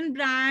foreign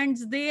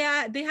brands, they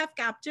have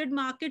captured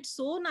market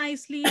so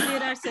nicely.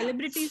 There are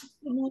celebrities who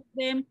promote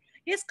them.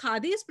 Yes,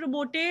 khadi is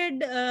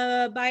promoted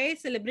by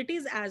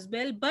celebrities as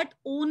well, but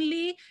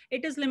only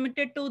it is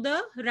limited to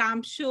the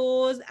ramp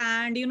shows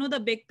and, the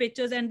big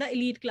pictures and the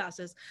elite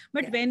classes.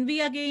 But when we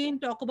again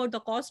talk about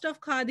the cost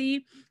of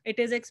khadi, it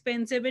is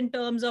expensive in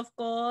terms of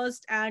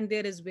cost, and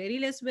there is very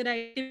less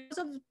variety. Because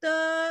of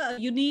the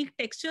unique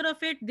texture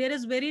of it, there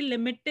is very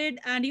limited,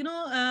 and,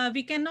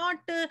 we cannot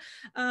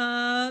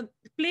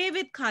play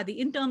with khadi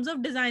in terms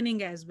of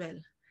designing as well.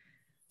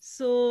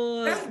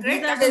 So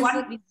great. That's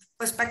one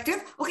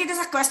perspective. Okay, there's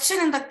a question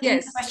in the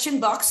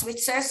question box which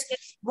says,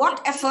 what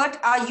effort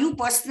are you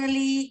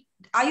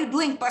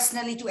doing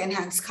personally to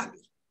enhance khadi?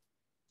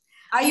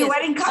 Are you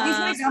wearing khadi,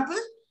 for example?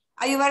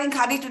 Are you wearing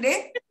khadi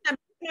today?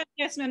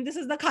 Yes, ma'am. This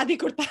is the khadi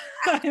kurta.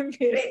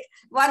 Great.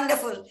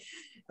 Wonderful.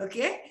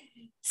 Okay.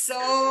 So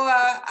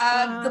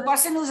the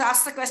person who's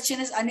asked the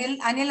question is Anil.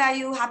 Anil, are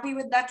you happy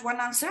with that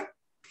one answer?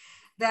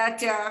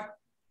 That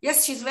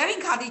yes, she's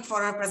wearing khadi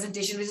for her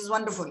presentation, which is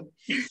wonderful.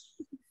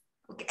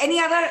 Okay. Any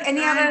other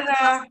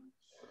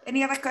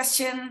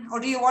question, or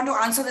do you want to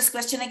answer this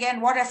question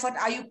again? What effort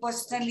are you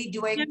personally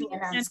doing to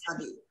enhance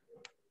khadi?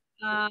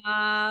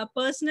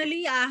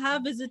 Personally, I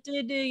have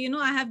visited,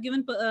 I have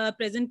given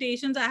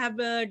presentations, I have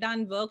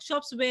done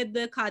workshops with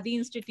the khadi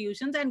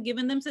institutions and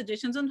given them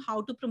suggestions on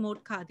how to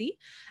promote khadi,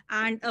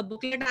 and a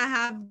booklet I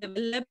have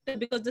developed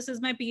because this is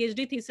my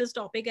PhD thesis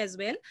topic as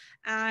well.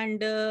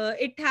 And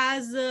it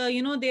has,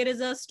 there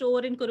is a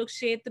store in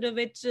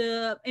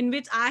Kurukshetra in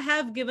which I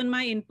have given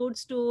my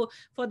inputs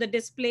for the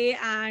display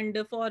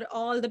and for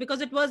all because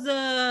it was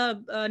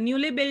a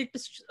newly built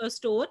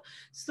store.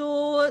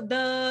 So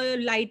the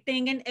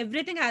lighting and everything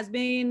has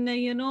been,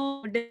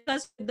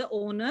 discussed with the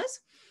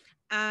owners,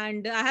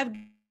 and I have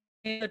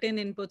certain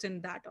inputs in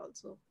that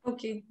also.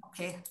 Okay.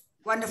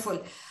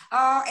 Wonderful.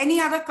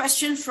 Any other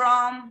question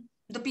from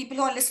the people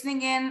who are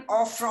listening in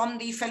or from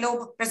the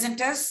fellow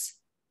presenters?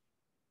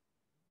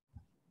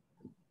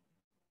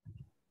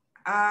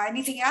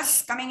 Anything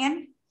else coming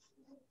in?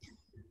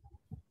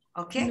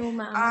 Okay. No,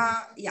 ma'am.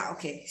 Yeah,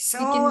 okay. So,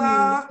 we can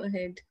move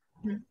ahead.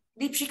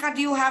 Deepshika,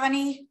 do you have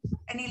any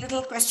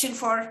little question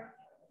for?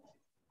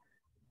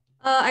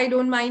 I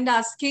don't mind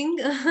asking.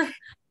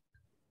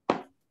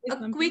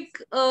 A quick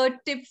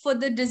tip for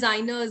the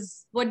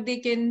designers, what they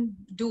can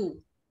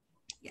do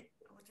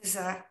What is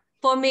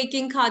for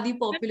making khadi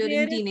popular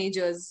in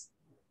teenagers.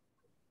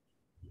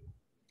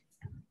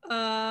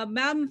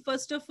 Ma'am,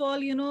 first of all,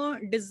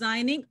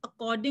 designing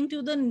according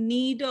to the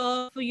need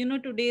of,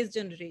 today's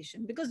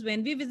generation. Because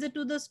when we visit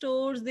to the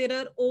stores, there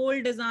are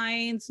old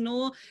designs,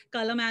 no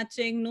color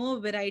matching,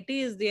 no variety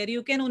is there.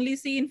 You can only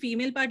see in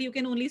female part, you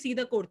can only see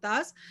the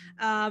kurtas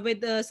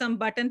with some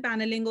button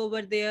paneling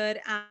over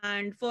there.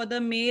 And for the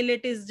male,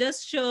 it is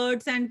just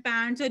shirts and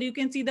pants, or you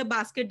can see the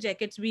basket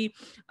jackets. We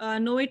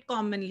know it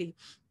commonly.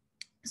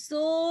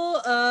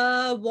 So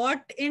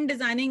what in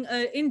designing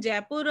in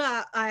Jaipur,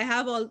 I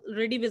have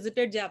already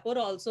visited Jaipur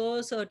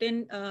also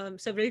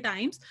several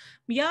times.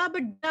 Yeah,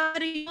 but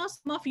there are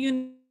some of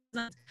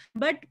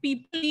but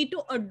people need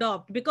to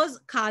adopt, because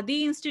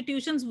khadi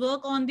institutions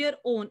work on their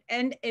own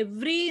and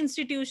every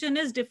institution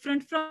is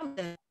different from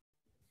them.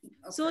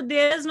 Okay. So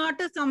there is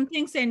not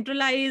something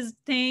centralized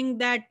thing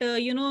that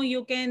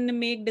you can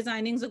make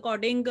designings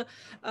according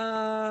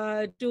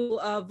to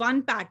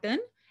one pattern.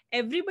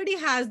 Everybody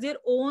has their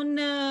own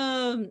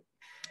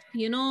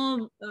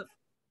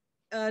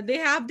they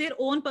have their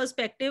own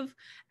perspective.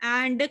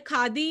 And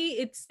khadi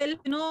itself,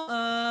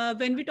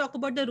 when we talk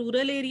about the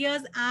rural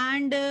areas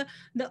and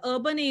the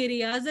urban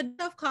areas, the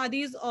rate of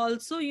khadi is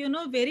also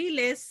very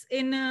less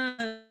in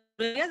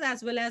areas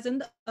as well as in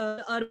the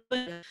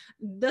urban.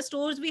 The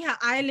stores we have,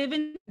 I live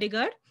in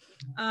Chandigarh.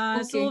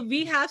 So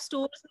we have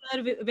stores that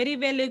are very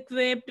well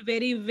equipped,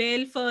 very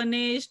well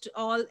furnished,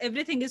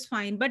 everything is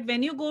fine. But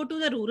when you go to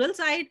the rural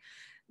side,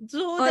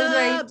 so all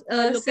right,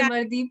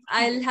 Simardeep,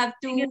 I'll have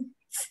to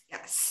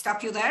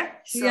stop you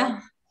there. So,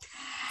 yeah.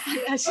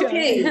 Yeah, sure.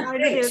 Okay,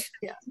 great.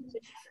 Yeah.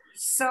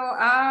 So,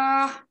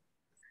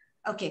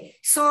 okay.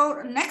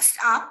 So next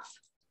up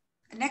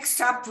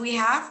we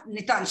have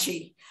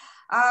Nitanshi.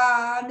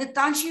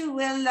 Nitanshi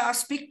will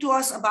speak to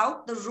us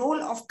about the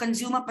role of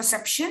consumer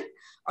perception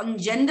on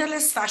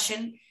genderless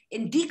fashion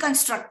in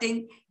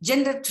deconstructing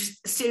gender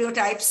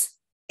stereotypes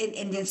in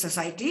Indian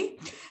society.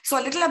 So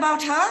a little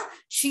about her.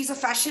 She's a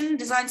fashion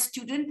design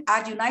student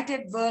at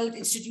United World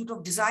Institute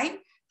of Design,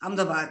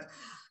 Ahmedabad.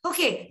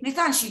 Okay,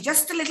 Nitanshi,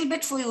 just a little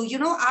bit for you. You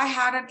know, I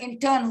had an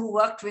intern who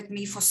worked with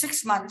me for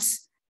 6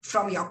 months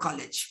from your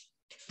college.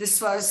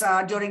 This was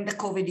during the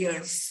COVID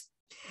years.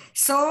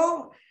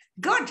 So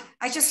good.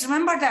 I just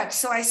remember that.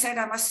 So I said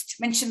I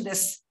must mention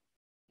this.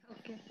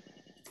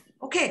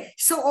 Okay.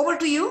 So over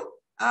to you.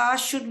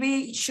 Do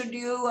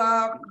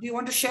you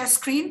want to share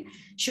screen?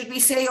 Should we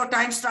say your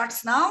time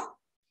starts now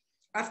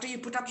after you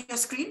put up your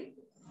screen?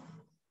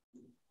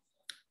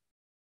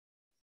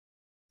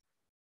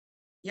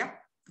 Yeah,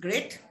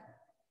 great.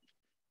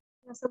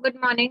 So good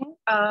morning.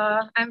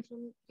 I'm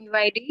from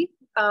UID.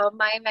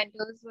 My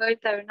mentors were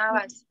Taruna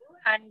Vasu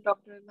and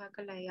Dr.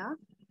 Vidyapeth.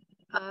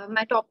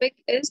 My topic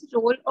is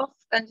role of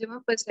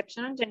consumer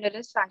perception on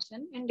genderless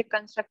fashion in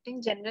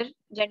deconstructing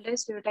gender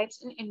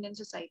stereotypes in Indian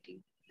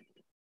society.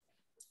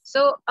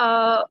 So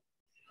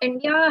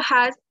India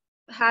has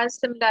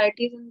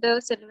similarities in the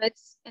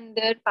silhouettes in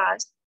their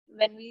past.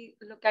 When we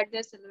look at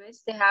their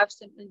silhouettes, they have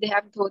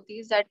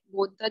dhotis that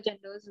both the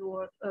genders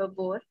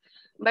wore.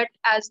 But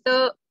as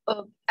a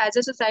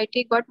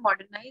society got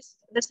modernized,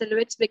 the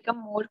silhouettes become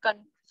more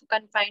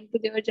confined to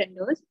their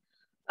genders.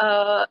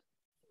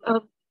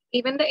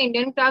 Even the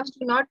Indian crafts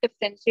do not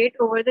differentiate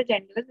over the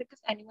genders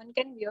because anyone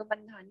can wear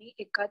bandhani,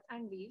 ikat,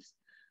 and weaves.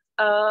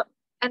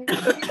 And the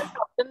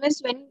problem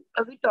is when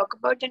we talk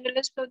about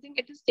genderless clothing,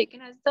 it is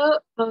taken as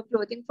the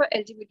clothing for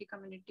LGBT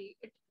community.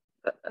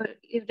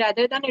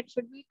 Rather than it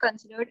should be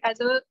considered as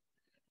a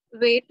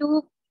way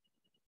to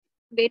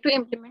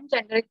implement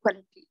gender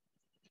equality.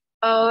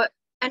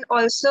 And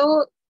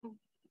also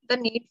the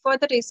need for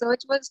the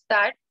research was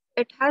that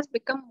it has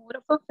become more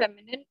of a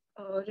feminine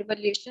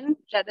revolution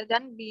rather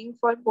than being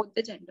for both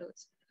the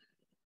genders.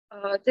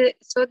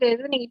 So there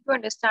is a need to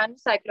understand the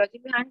psychology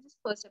behind this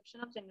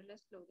perception of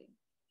genderless clothing.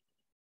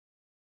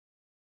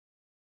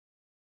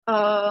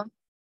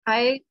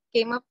 I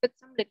came up with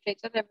some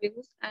literature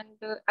reviews and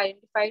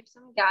identified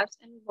some gaps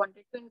and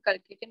wanted to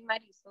inculcate in my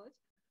research.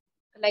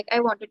 Like I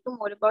wanted to know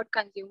more about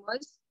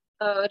consumers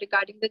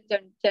regarding the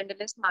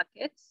genderless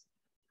markets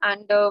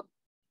and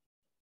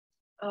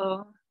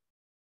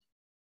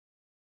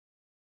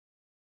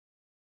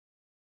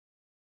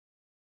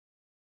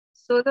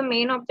so the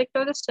main object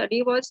of the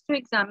study was to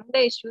examine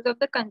the issues of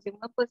the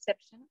consumer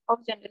perception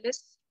of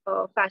genderless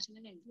fashion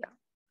in India.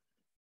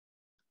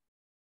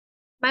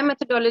 My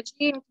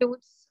methodology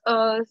includes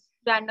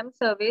random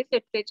surveys,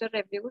 literature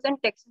reviews, and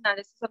text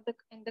analysis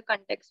in the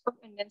context of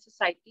Indian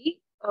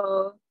society.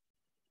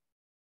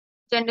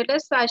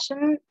 Genderless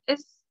fashion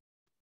is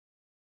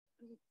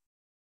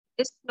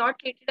not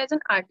treated as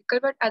an article,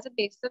 but as a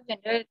basis of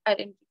gender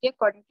identity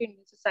according to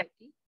Indian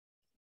society.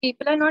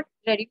 people are not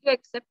ready to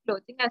accept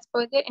clothing as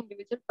per their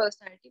individual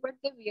personality, but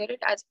they wear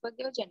it as per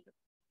their gender.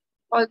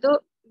 Although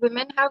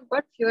women have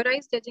got fewer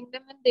eyes judging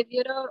them when they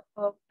wear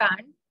a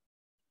pant,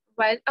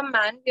 while a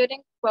man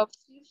wearing puff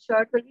sleeve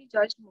shirt will be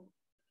judged more.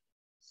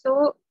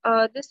 So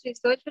this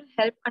research will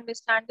help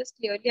understand this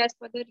clearly as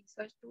per the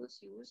research tools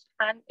used,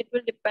 and it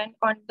will depend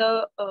on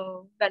the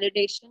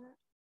validation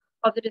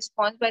of the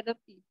response by the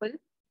people.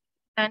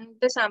 And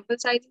the sample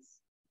size is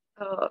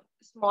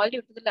small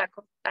due to the lack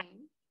of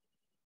time.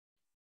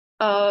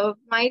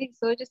 My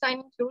research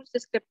assignment includes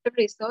descriptive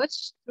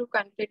research through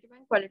quantitative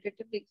and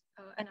qualitative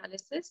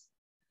analysis.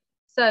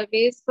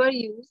 Surveys were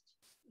used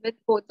with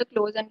both the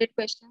close-ended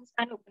questions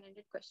and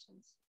open-ended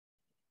questions.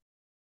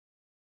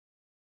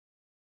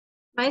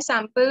 My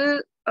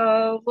sample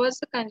was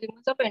the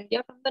consumers of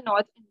India from the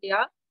North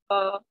India,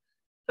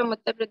 from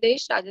Uttar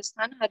Pradesh,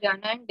 Rajasthan,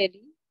 Haryana, and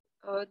Delhi.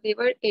 They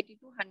were 80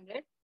 to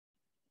 100.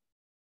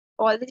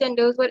 All the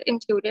genders were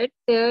included.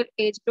 Their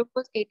age group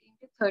was 18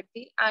 to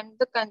 30, and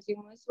the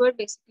consumers were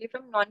basically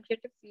from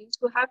non-creative fields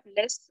who have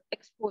less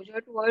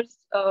exposure towards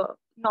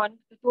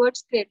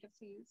towards creative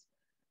fields,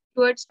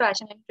 towards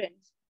fashion and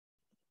trends.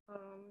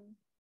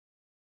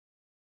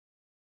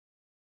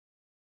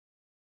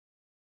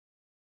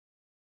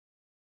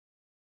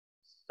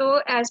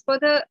 So as per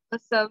the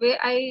survey,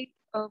 I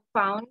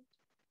found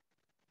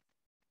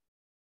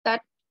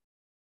that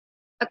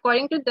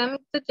according to them,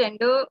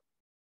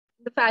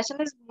 the fashion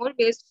is more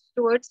based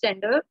towards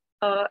gender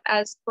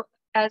as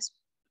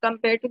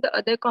compared to the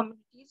other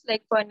commodities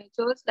like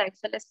furniture,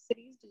 lifestyle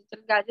accessories,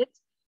 digital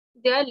gadgets.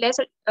 They are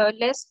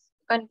less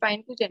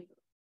confined to gender.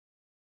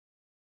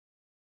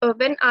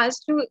 When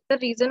asked to the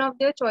reason of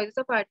their choice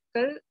of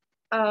article,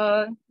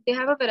 they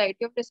have a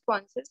variety of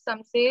responses.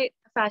 Some say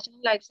fashion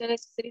and lifestyle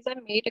accessories are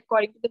made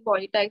according to the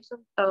body types of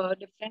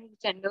different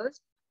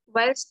genders,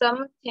 while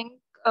some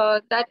think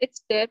that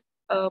it's their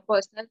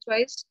personal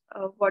choice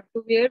what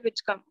to wear,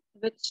 which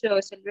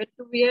silhouette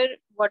to wear,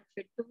 what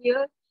fit to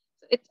wear.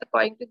 So it's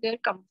according to their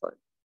comfort.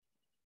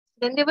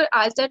 Then they were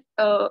asked that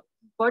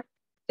what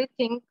they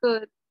think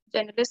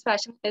genderless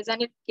fashion is,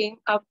 and it came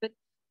up with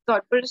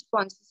thoughtful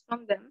responses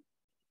from them.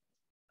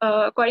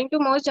 According to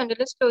most,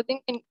 genderless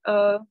clothing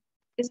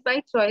is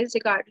by choice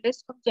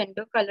regardless of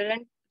gender, color,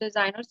 and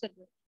design or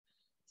silhouette.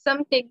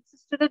 Some take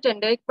this to the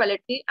gender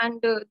equality,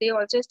 and they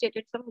also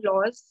stated some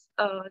laws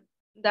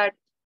that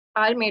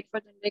are made for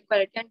gender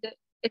equality, and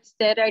it's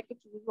their right to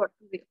choose what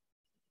to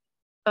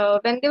wear.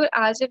 When they were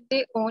asked if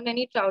they own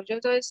any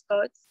trousers or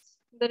skirts,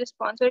 the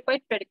response were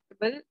quite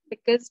predictable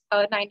because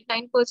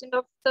 99%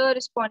 of the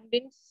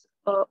respondents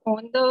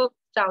own the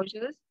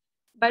trousers,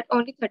 but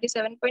only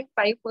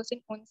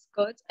 37.5% own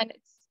skirts, and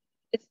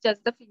it's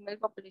just the female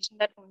population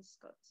that owns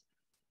skirts.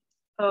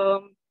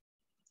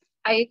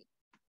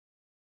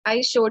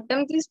 I showed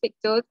them these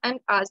pictures and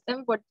asked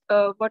them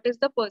what is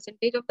the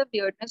percentage of the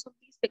weirdness of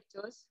these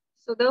pictures.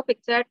 So the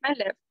picture at my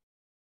left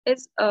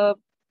is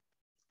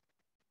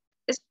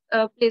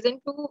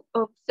pleasant to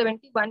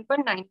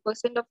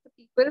 71.9% of the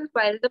people,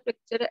 while the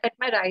picture at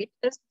my right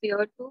is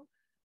weird to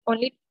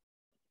only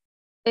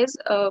is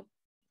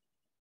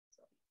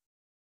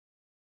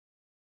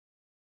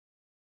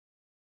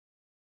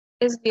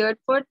weird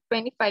for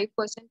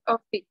 25% of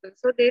people.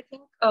 So they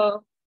think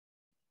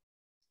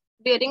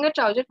wearing a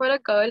trouser for a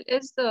girl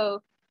is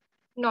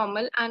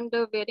normal, and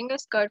wearing a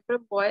skirt for a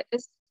boy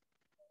is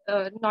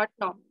not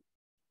normal.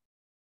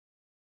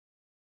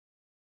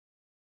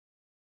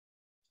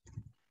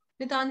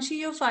 Nitanshi,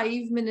 your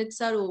 5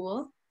 minutes are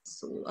over,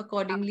 so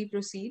accordingly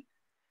proceed.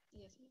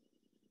 Yes.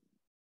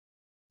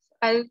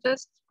 I'll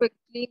just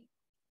quickly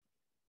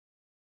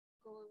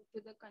go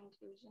to the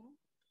conclusion.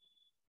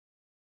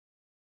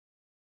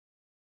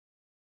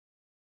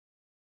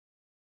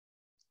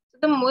 So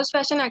the most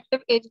fashion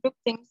active age group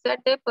thinks that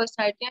their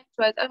personality and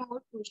choice are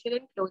more crucial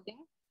in clothing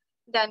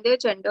than their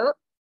gender.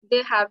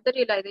 They have the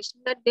realization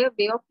that their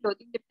way of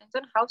clothing depends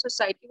on how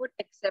society would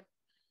accept.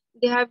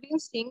 They have been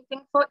seeing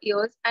things for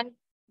years, and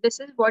this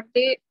is what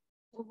they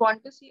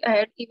want to see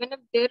ahead, even if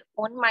their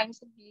own minds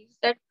believes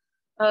that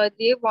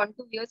they want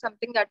to wear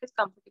something that is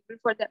comfortable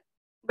for them.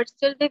 But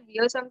still, they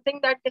wear something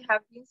that they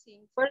have been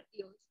seeing for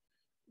years.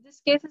 This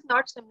case is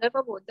not similar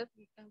for both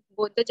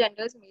the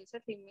genders, males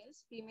and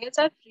females. Females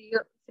are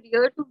freer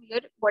to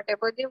wear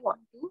whatever they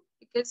want to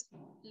because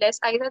less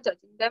eyes are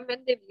judging them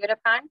when they wear a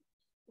pant,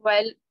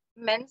 while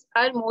men's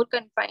are more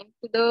confined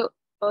to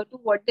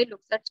what they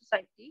look at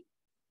society.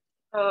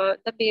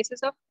 The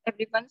basis of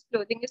everyone's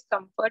clothing is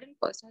comfort and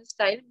personal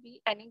style,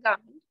 be any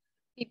garment.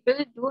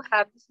 People do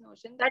have this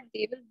notion that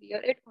they will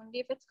wear it only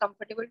if it's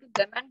comfortable to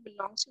them and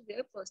belongs to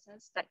their personal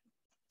style.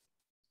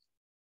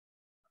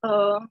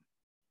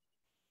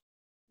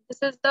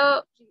 This is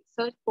the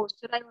research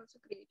poster I also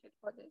created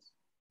for this.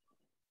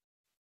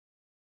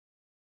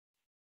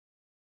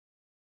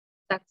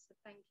 That's it.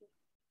 Thank you.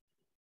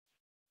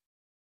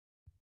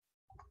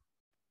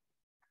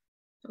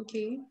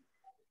 Okay.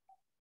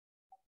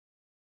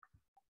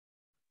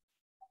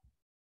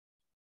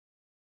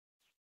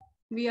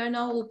 We are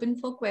now open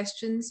for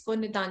questions for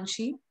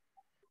Nitanshi.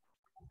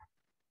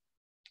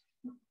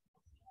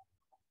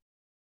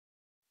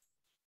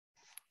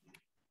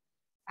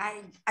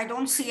 I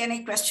don't see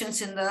any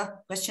questions in the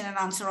question and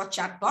answer or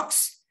chat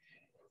box.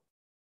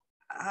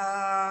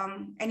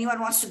 Anyone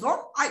wants to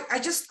go? I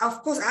just,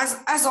 of course,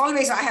 as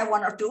always, I have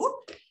one or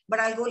two, but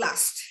I'll go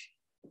last.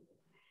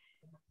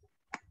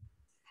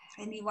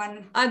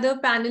 Anyone? Other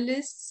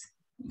panelists,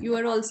 you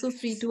are also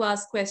free to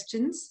ask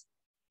questions.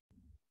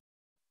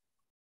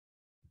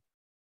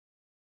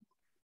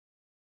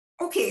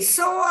 Okay,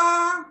 so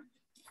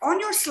on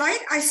your slide,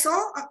 I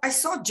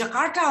saw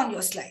Jakarta on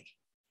your slide.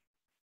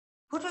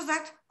 What was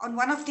that? On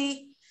one of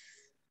the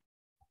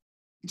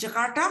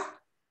Jakarta?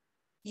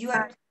 You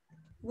had,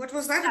 what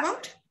was that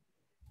about?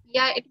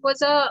 Yeah, it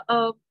was a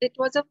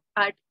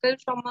article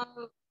from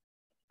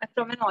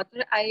an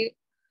author. I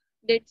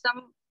did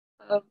some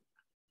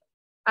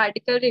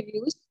article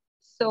reviews.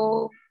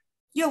 So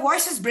your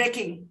voice is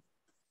breaking.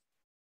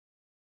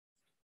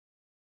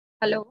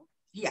 Hello.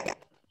 Yeah.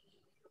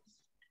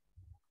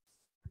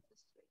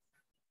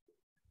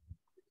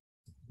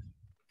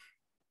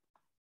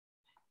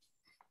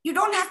 You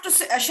don't have to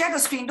share the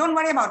screen. Don't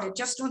worry about it.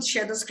 Just don't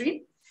share the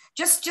screen.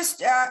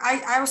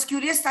 I was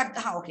curious that,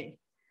 okay.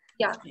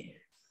 Yeah. Okay.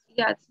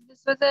 Yeah, so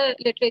this was a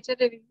literature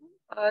review.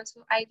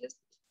 So I just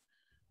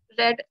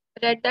read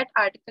that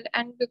article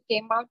and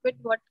came out with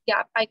what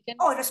gap I can.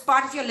 Oh, it was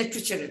part of your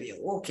literature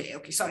review. Okay.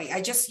 Sorry. I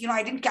just,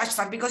 I didn't catch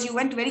that because you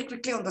went very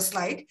quickly on the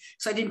slide.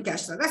 So I didn't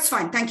catch that. That's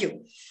fine. Thank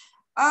you.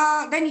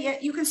 Then yeah,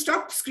 you can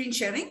stop screen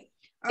sharing.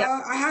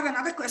 Yeah. I have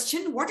another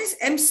question. What is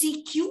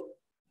MCQ?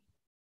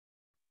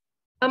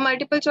 A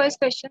multiple choice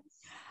questions.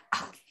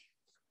 Okay.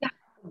 Yeah.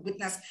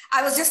 Goodness.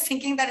 I was just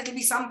thinking that it'll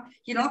be some,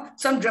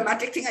 some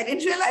dramatic thing. I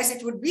didn't realize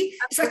it would be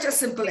such a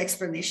simple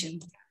explanation.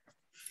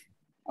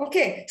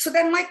 Okay. So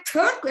then my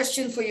third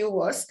question for you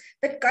was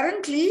that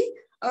currently,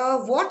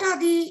 what are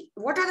the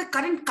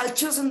current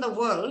cultures in the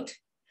world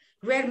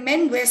where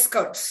men wear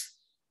skirts?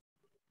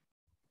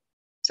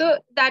 So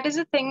that is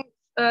the thing.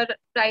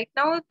 Right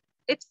now,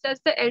 it's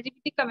just the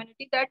LGBT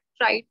community that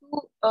try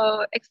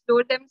to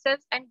explore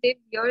themselves and they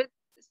wear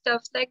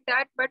stuff like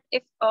that. But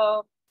if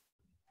a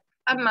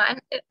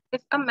man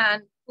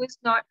who is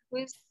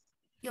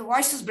your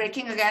voice is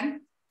breaking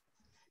again.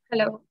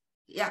 Hello.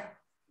 Yeah.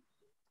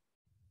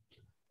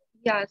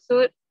 Yeah.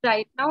 So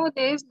right now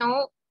there is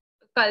no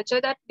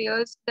culture that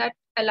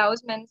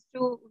allows men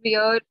to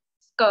wear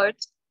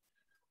skirts.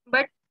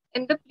 But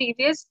in the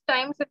previous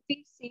times, if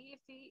we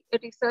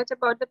research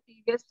about the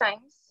previous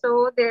times,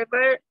 so there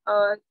were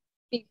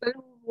people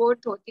who wore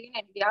dhoti in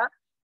India,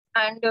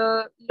 and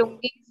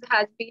lungis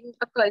has been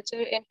a culture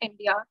in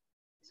India.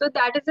 So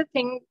that is the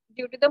thing.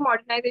 Due to the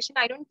modernization,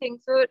 I don't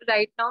think so.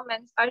 Right now,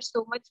 men are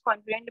so much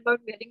confident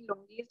about wearing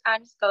lungis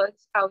and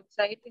skirts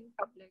outside in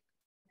public.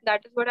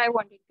 That is what I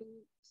wanted to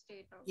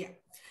state out. Yeah.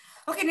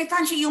 Okay,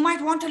 Nitanshi, you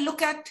might want to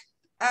look at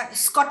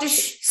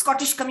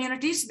Scottish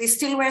communities. They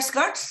still wear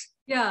skirts.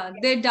 Yeah,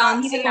 they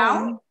dance even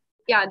now.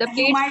 Yeah,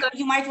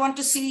 you might want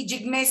to see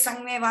Jigme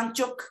Sangme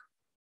Wanchuk.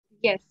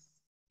 Yes.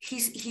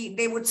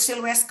 They would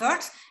still wear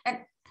skirts,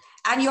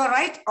 and you're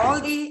right. All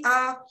the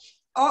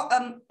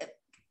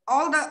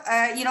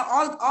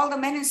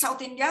men in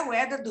South India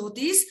wear the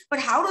dhotis, but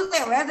how do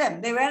they wear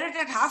them? They wear it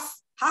at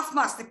half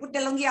mast. They put the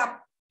lungi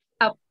up.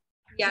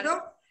 Yeah.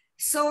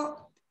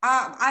 So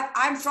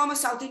I'm from a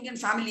South Indian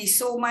family.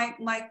 So my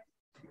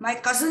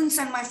cousins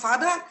and my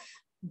father,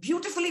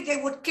 beautifully, they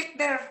would kick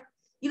their,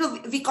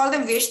 we call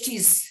them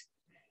veshtis.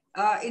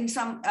 In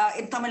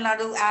Tamil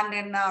Nadu and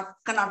in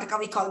Karnataka,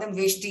 we call them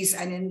veshtis,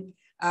 and in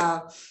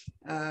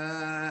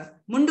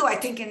Mundu, I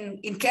think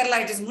in Kerala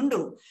it is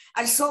Mundu.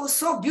 And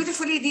so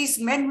beautifully, these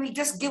men will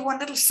just give one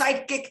little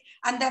side kick,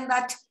 and then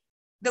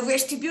the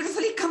veshti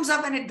beautifully comes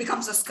up and it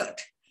becomes a skirt.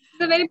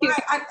 It's a very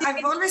beautiful.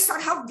 I've always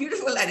thought how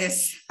beautiful that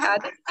is. Yeah,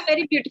 that's a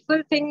very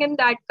beautiful thing in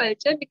that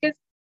culture, because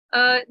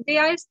they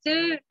are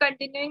still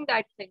continuing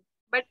that thing.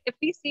 But if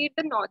we see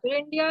the Northern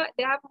India,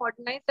 they have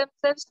modernized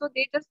themselves, so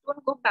they just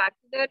don't go back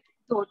to their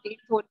dhoti.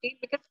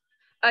 Because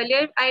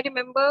earlier, I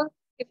remember,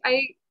 if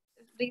I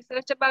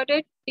researched about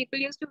it, people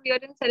used to wear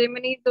in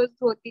ceremonies those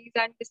dhotis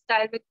and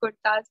style with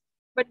kurtas,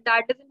 but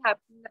that doesn't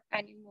happen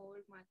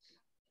anymore much.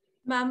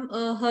 Ma'am,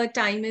 her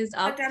time is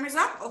up. Her time is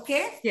up?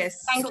 Okay.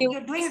 Yes. Thank you.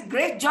 You're doing a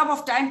great job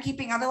of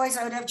timekeeping. Otherwise,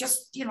 I would have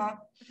just,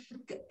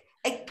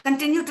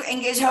 continue to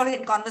engage her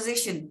in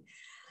conversation.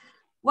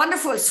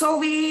 Wonderful.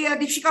 So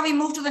Deepshika, we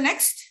move to the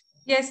next?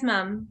 Yes,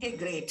 ma'am. Okay,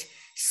 great.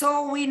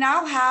 So we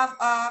now have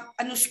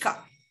Anushka.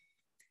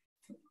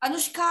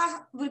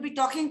 Anushka will be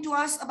talking to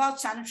us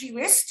about sanitary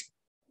waste,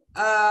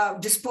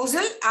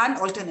 disposal and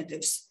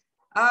alternatives.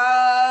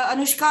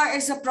 Anushka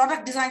is a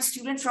product design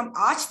student from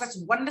Arch. That's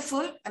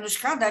wonderful,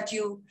 Anushka, that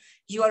you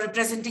are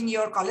representing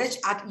your college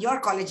at your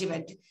college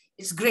event.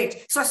 It's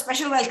great. So a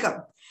special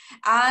welcome.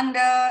 And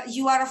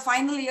you are a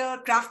final year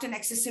craft and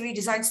accessory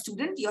design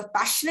student. You're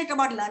passionate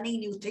about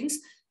learning new things.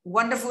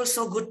 Wonderful.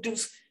 So good to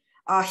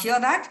hear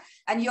that.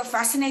 And you're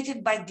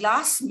fascinated by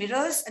glass,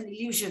 mirrors, and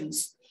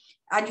illusions.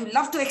 And you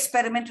love to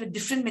experiment with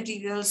different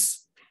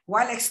materials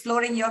while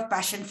exploring your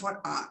passion for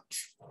art.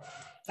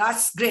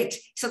 That's great.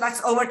 So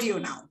that's over to you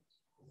now.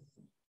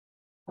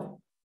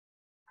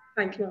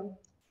 Thank you.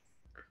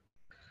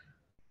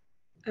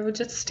 I would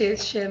just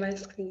share my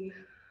screen.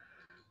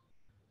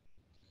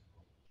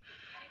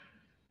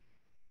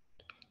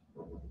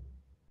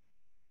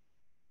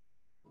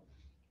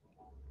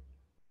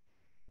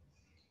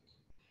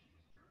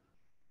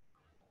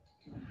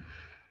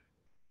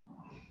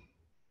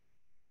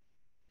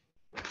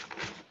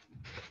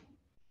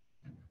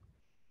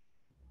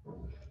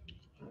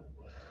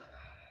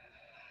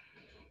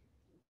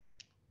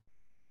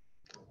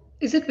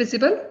 Is it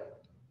visible?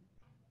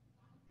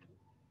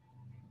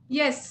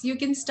 Yes, you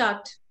can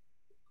start.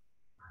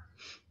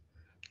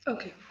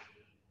 Okay.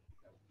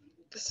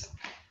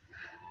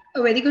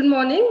 A very good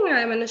morning.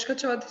 I am Anushka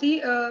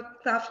Chaudhary, a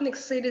craft and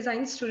exercise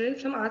design student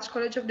from Arts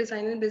College of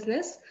Design and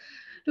Business.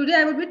 Today,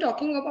 I will be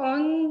talking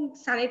on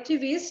sanitary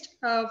waste,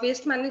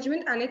 waste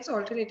management and its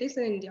alternatives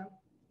in India.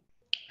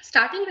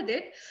 Starting with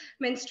it,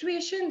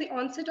 menstruation, the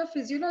onset of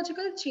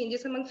physiological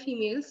changes among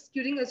females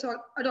during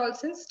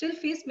adolescence still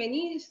face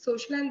many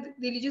social and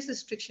religious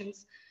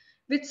restrictions,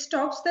 which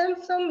stops them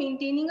from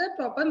maintaining a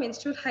proper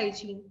menstrual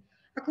hygiene.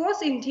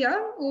 Across India,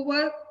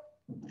 over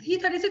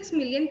 336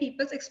 million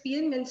people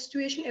experience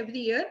menstruation every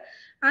year,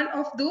 and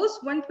of those,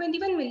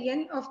 121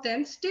 million of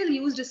them still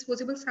use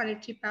disposable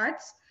sanitary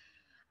pads.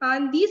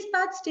 And these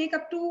pads take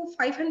up to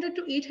 500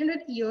 to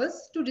 800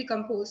 years to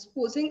decompose,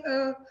 posing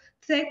a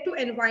threat to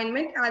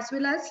environment as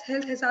well as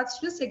health hazards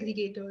to the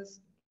segregators.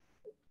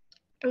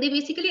 They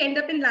basically end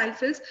up in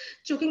landfills,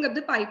 choking up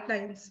the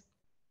pipelines.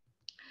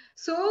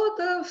 So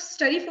the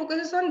study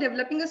focuses on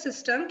developing a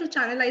system to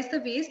channelize the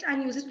waste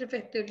and use it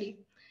effectively.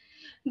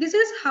 This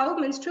is how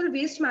menstrual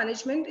waste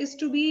management is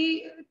to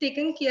be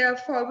taken care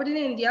forward in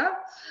India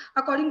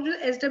according to the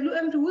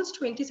SWM rules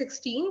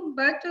 2016,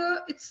 but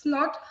it's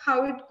not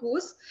how it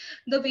goes.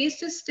 The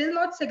waste is still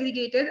not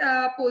segregated,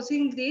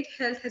 posing great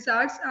health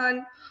hazards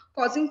and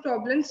causing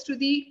problems to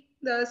the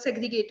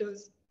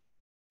segregators.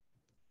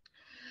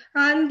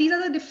 And these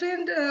are the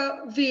different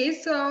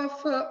ways of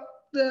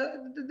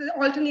the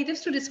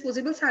alternatives to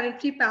disposable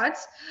sanitary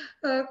pads.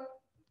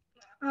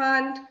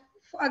 And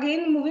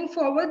again, moving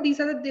forward, these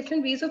are the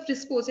different ways of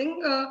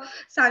disposing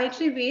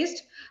sanitary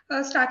waste,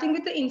 starting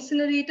with the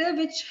incinerator,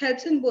 which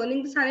helps in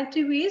burning the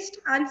sanitary waste,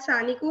 and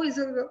Sanico is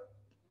a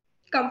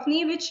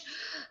company which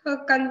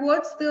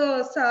converts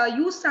the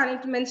used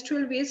sanitary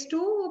menstrual waste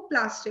to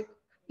plastic,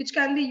 which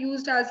can be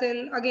used as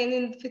in,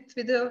 again,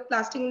 with the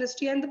plastic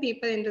industry and the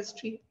paper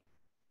industry.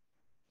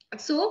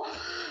 So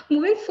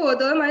moving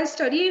further, my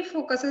study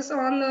focuses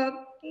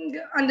on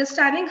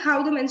understanding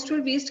how the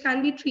menstrual waste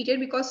can be treated,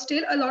 because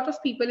still a lot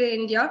of people in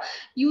India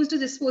use the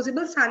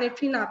disposable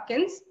sanitary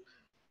napkins.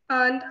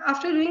 And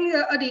after doing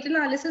a data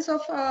analysis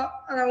of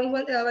around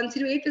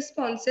 108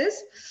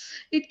 responses,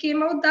 it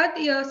came out that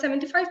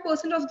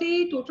 75% of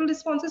the total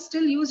responses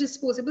still use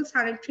disposable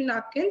sanitary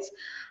napkins,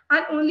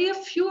 and only a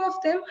few of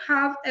them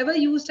have ever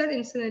used an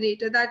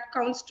incinerator. That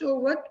counts to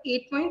over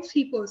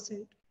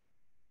 8.3%.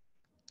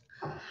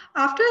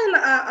 After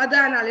other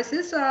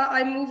analysis,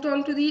 I moved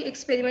on to the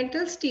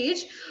experimental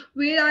stage,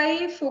 where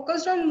I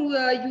focused on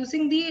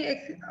using the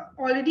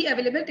already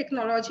available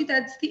technology,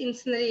 that's the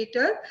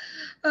incinerator,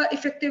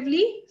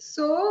 effectively.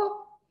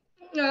 So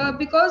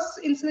because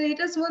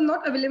incinerators were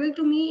not available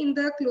to me in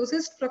the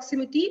closest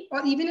proximity,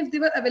 or even if they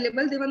were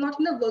available, they were not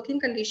in a working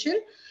condition.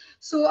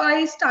 So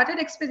I started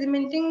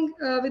experimenting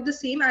with the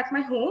same at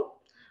my home.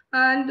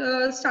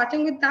 And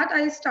starting with that,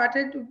 I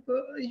started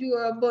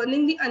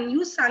burning the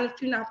unused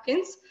sanitary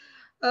napkins.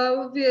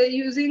 We're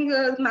using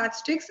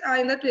matchsticks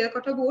in the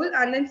terracotta bowl,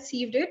 and then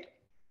sieved it.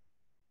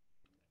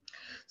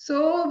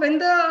 So when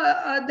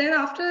then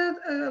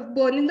after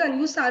burning the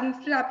unused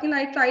sanitary napkin,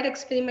 I tried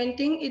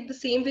experimenting it the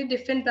same with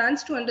different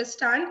brands to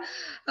understand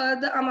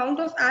the amount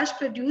of ash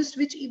produced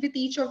with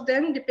each of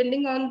them,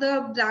 depending on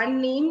the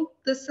brand name,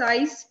 the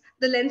size,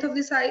 the length of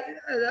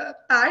the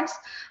pads,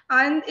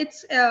 and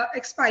its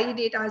expiry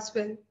date as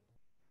well.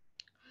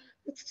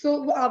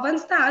 So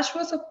once the ash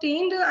was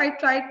obtained, I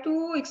tried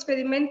to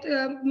experiment,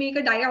 make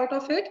a dye out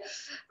of it.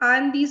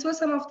 And these were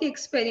some of the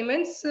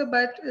experiments,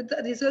 but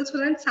the results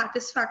weren't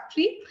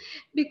satisfactory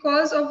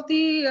because of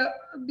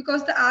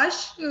because the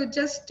ash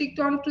just sticked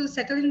on to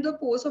settle in the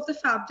pores of the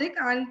fabric.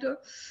 And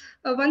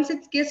once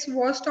it gets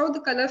washed out, the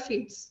color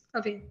fades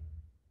away.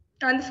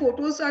 And the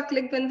photos are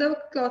clicked when the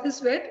cloth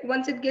is wet.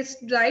 Once it gets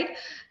dried,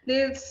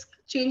 they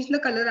change the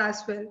color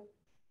as well.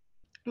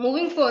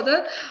 Moving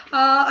further,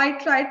 I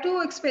tried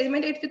to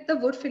experiment it with the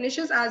wood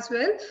finishes as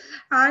well,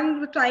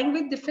 and trying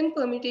with different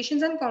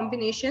permutations and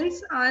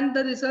combinations. And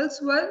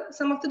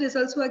some of the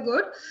results were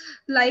good,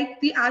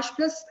 like the ash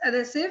plus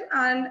adhesive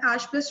and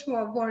ash plus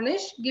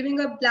varnish,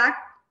 giving a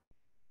black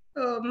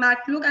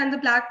matte look and the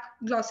black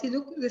glossy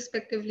look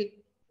respectively.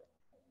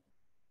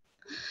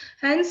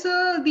 Hence,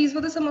 these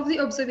were some of the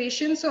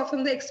observations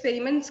from the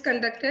experiments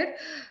conducted,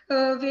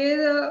 where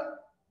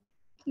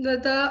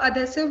the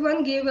adhesive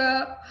one gave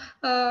a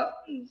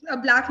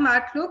black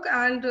matte look,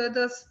 and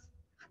the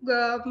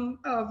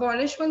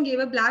varnish one gave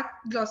a black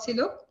glossy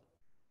look.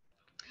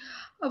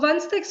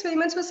 Once the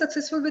experiments were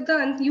successful with the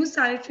unused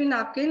sanitary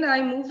napkin,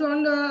 I moved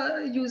on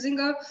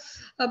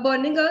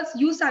burning a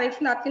used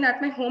sanitary napkin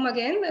at my home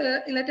again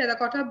in a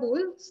terracotta bowl.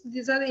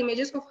 These are the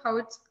images of how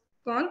it's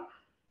gone.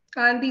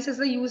 And this is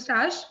the used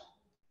ash.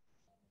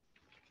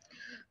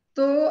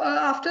 So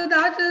after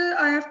that,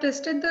 I have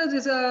tested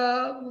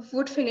the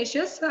wood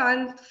finishes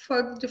and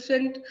for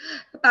different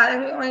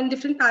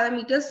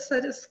parameters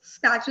such as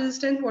scratch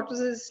resistance, water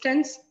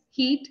resistance,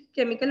 heat,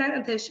 chemical, and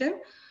adhesion.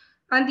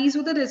 And these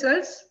were the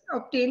results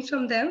obtained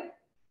from them.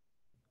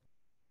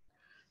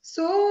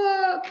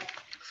 So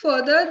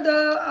further,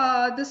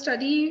 the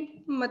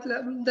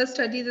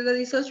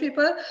research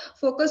paper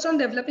focused on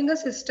developing a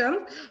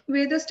system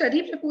where the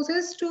study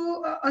proposes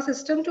to a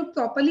system to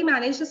properly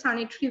manage the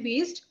sanitary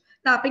waste,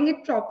 wrapping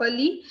it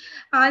properly,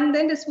 and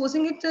then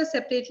disposing it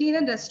separately in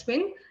a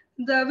dustbin,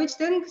 which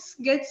then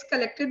gets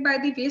collected by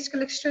the waste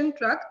collection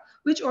truck,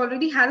 which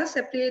already has a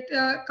separate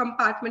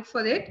compartment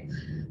for it.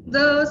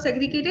 The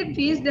segregated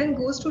waste then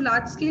goes to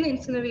large-scale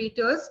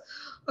incinerators,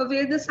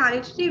 where the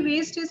sanitary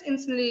waste is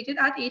incinerated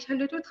at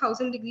 800 to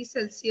 1000 degrees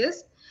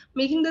Celsius,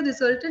 making the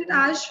resultant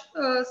ash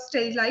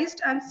sterilized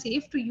and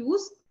safe to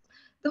use.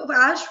 The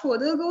ash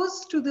further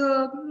goes to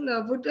the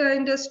wood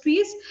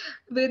industries,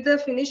 where the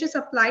finish is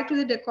applied to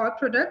the decor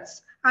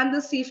products, and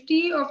the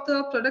safety of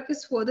the product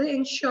is further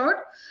ensured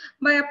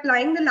by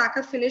applying the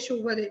lacquer finish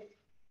over it.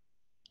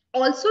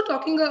 Also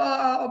talking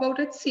about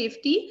its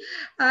safety,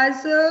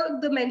 as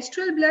the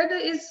menstrual blood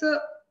is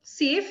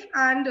safe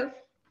and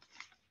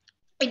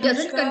it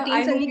doesn't Anushka, contain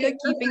I hope any you're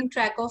chemicals. keeping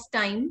track of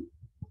time.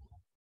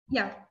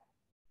 Yeah.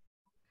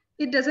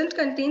 It doesn't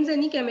contain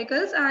any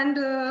chemicals and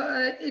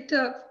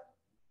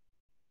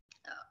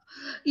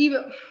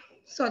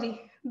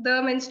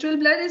the menstrual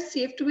blood is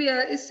safe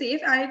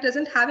and it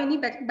doesn't have any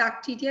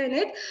bacteria in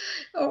it,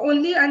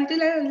 only until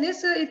and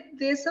unless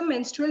there's some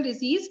menstrual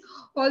disease.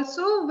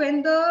 Also,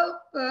 when the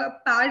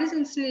pad is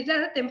incinerated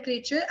at a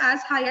temperature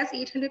as high as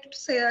 800 to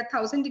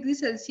 1000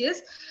 degrees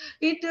Celsius,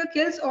 it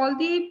kills all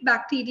the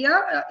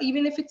bacteria,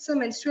 even if it's a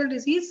menstrual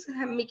disease,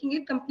 making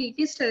it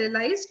completely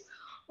sterilized.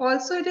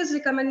 Also, it is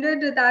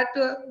recommended that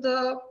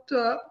the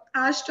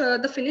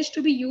finish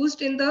to be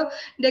used in the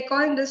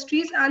decor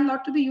industries and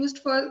not to be used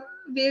for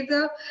where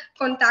the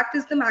contact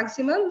is the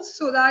maximum,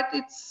 so that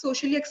it's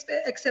socially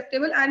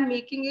acceptable and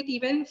making it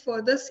even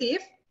further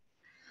safe.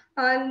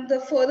 And the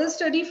further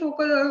study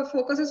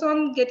focuses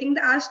on getting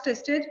the ash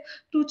tested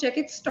to check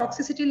its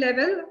toxicity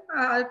level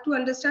to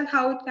understand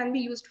how it can be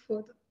used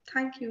further.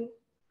 Thank you.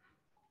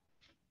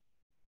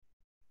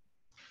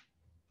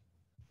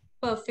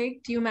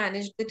 Perfect. You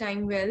managed the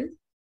time well.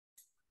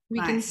 We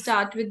can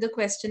start with the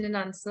question and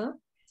answer.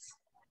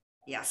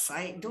 Yes,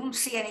 I don't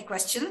see any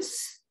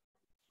questions.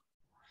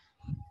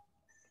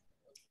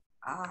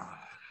 Yeah.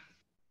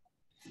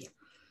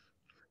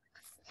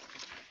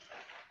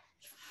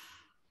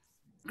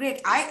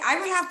 Great. I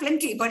will have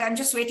plenty, but I'm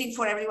just waiting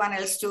for everyone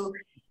else to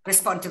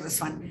respond to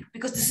this one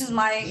because this is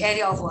my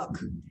area of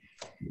work,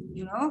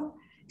 you know.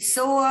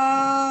 So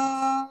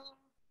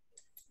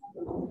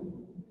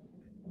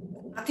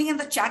nothing in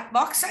the chat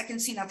box. I can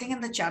see nothing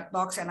in the chat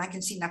box and I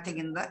can see nothing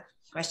in the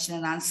question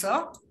and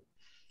answer.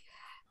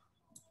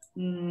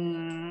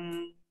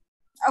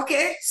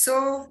 Okay,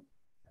 so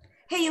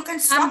hey, you can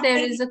stop. There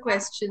is a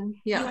question.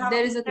 Yeah,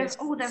 there is a question.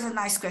 Oh, there's a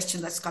nice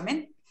question that's come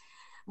in.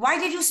 Why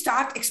did you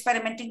start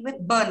experimenting with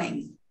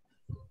burning?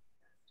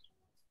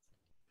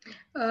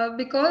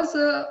 Because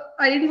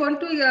I didn't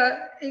want to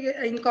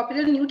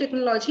incorporate a new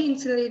technology.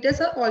 Incinerators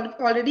are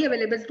already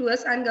available to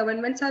us, and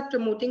governments are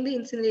promoting the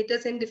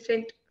incinerators in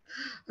different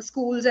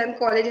schools and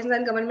colleges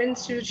and government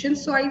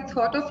institutions. So I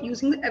thought of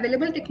using the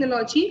available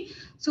technology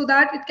so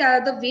that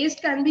the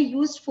waste can be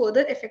used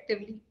further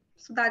effectively.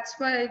 So that's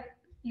why I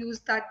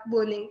used that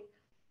burning,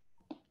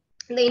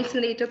 the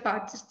incinerator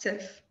part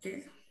itself.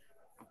 Okay.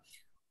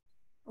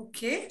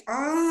 Okay.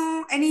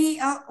 Any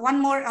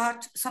one more?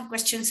 Some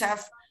questions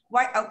have.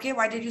 Why? Okay.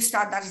 Why did you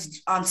start? That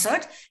is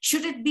answered.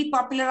 Should it be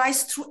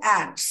popularized through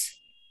ads?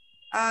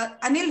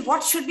 Anil,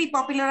 what should be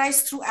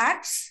popularized through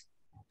ads?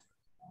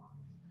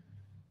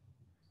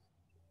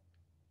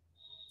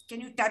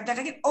 Can you type that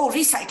again? Oh,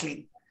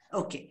 recycling.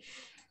 Okay.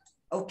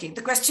 Okay.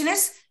 The question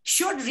is,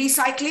 should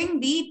recycling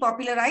be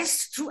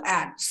popularized through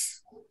ads?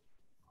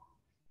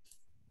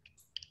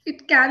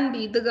 It can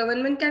be. The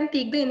government can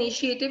take the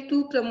initiative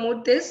to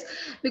promote this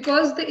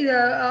because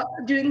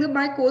during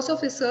my course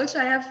of research,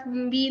 I have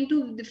been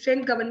to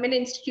different government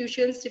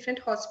institutions, different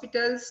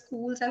hospitals,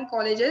 schools, and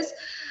colleges,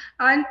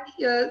 and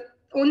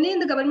only in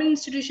the government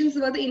institutions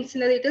were the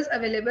incinerators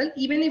available.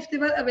 Even if they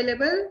were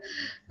available,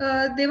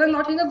 they were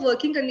not in a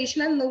working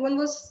condition, and no one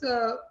was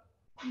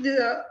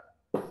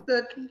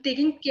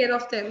taking care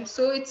of them.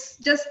 So it's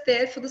just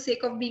there for the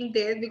sake of being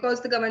there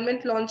because the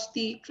government launched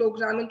the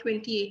program in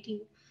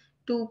 2018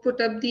 to put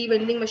up the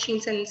vending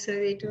machines and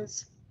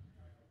incinerators.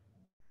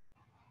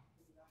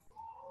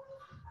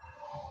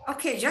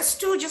 Okay, just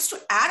to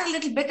add a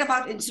little bit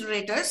about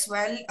incinerators.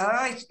 Well,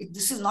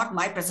 this is not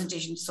my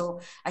presentation,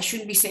 so I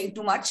shouldn't be saying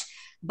too much.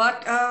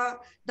 But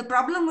the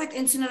problem with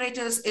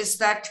incinerators is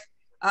that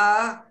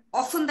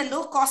often the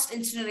low-cost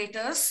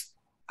incinerators,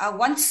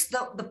 once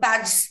the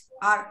pads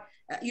are,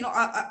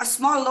 a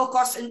small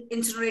low-cost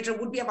incinerator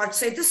would be about,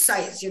 say, this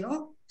size,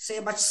 say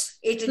about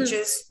 8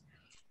 inches,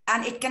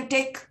 and it can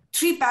take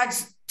 3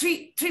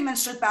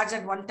 menstrual pads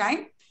at one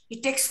time.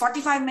 It takes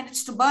 45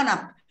 minutes to burn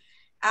up,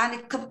 and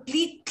it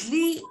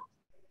completely,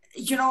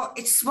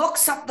 it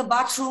smokes up the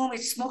bathroom,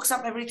 it smokes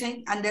up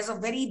everything, and there's a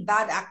very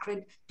bad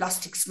acrid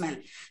plastic smell.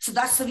 So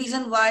that's the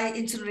reason why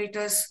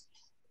incinerators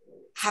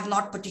have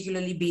not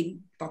particularly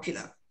been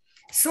popular.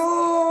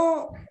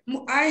 So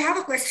I have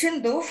a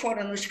question though for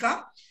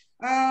Anushka.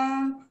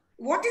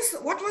 What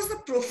was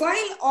the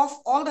profile of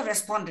all the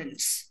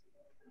respondents?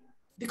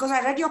 Because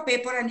I read your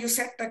paper and you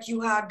said that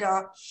you had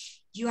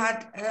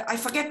I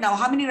forget now,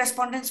 how many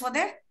respondents were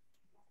there?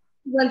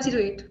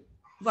 108.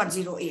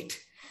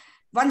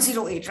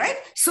 108, right?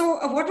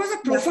 So what was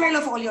the profile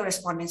of all your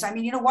respondents? I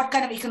mean, what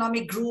kind of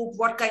economic group,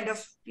 what kind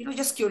of,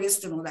 just curious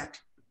to know that.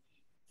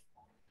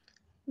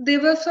 They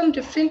were from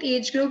different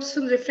age groups,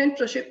 from different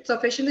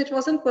professions. It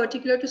wasn't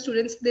particular to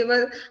students. They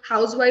were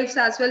housewives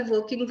as well,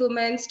 working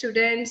women,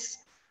 students.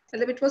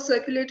 And it was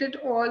circulated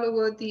all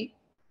over the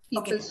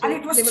people. Okay. So and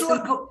it was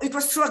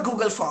through a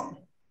Google form.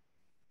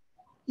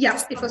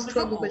 Yeah, it was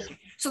through a Google form.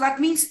 So that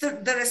means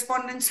that the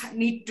respondents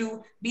need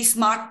to be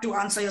smart to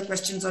answer your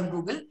questions on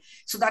Google.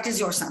 So that is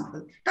your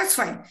sample. That's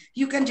fine.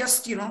 You can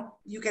just,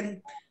 you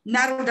can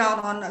narrow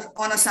down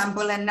on a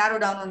sample and narrow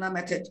down on a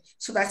method.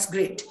 So that's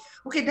great.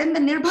 Okay, then the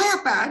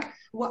Nirbhaya pad,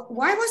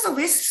 why was the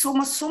waste so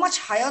much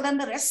higher than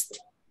the rest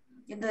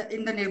in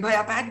the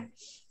Nirbhaya pad?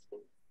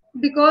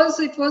 Because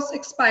it was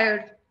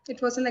expired.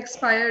 It was an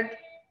expired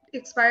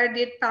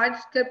date pad.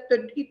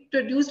 It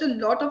produced a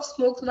lot of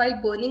smoke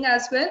while burning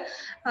as well,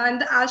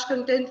 and the ash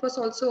content was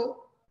also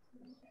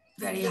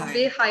very high,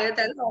 way higher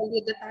than all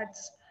the other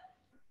pads.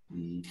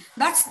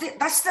 That's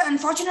the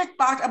unfortunate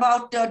part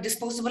about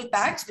disposable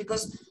pads,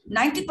 because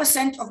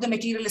 90% of the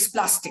material is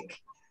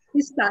plastic.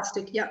 It's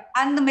plastic, yeah.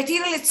 And the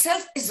material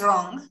itself is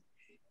wrong.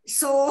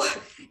 So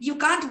you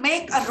can't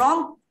make a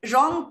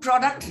wrong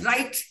product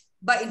right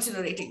by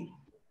incinerating.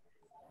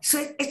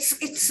 So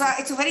it's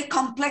a very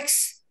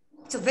complex,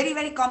 it's a very,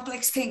 very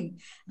complex thing,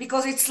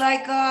 because it's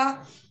like, I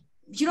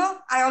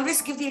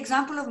always give the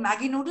example of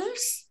Maggi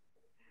noodles.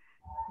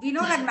 We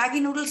know that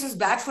Maggi noodles is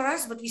bad for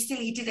us, but we still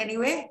eat it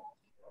anyway.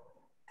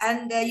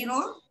 And,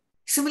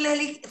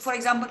 similarly, for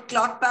example,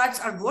 cloth pads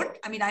are good.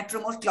 I mean, I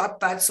promote cloth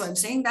pads, so I'm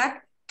saying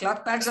that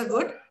cloth pads are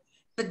good,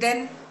 but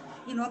then,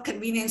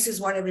 convenience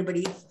is what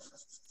everybody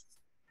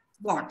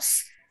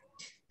wants.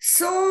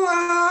 So,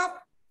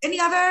 any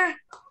other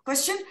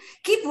question?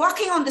 Keep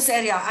working on this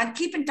area and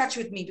keep in touch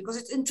with me, because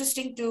it's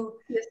interesting to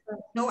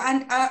know.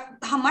 And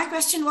my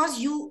question was,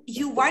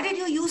 why did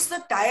you use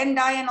the tie and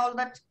dye and all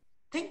that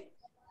thing?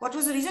 What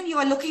was the reason? You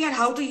were looking at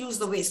how to use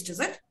the waste, is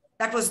it?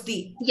 That was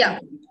the... Yeah.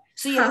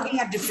 So you're looking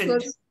at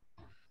different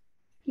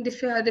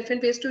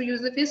ways to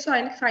use the waste. So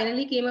I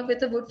finally came up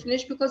with a wood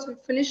finish, because wood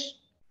finish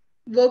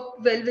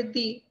worked well with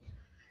the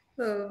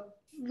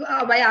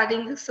by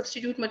adding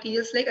substitute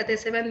materials like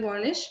adhesive and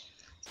varnish.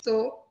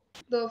 So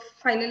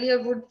finally a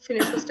wood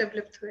finish was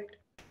developed through it.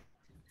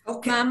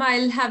 Okay. Ma'am,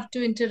 I'll have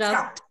to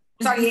interrupt.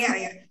 Sorry,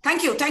 yeah.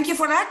 Thank you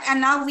for that.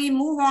 And now we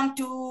move on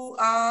to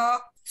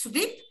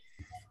Sudip.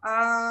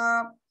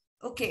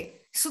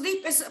 Okay,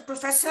 Sudip is a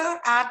professor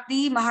at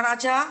the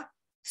Maharaja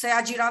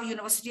Sayajirao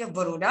University of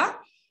Baroda,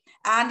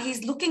 and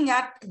he's looking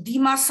at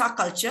Dimasa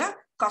culture,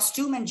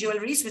 costume and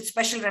jewelries with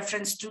special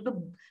reference to the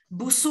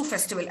Busu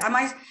festival. Am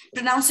I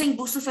pronouncing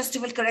Busu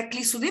festival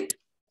correctly, Sudip?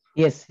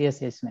 Yes,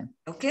 ma'am.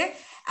 Okay,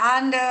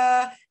 and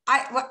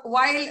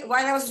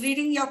while I was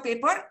reading your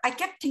paper, I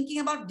kept thinking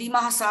about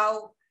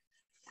Dimahasao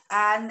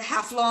and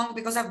Haflong,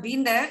 because I've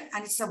been there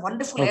and it's a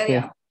wonderful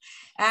area.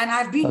 And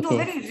I've been to a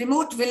very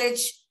remote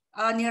village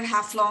near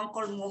Haflong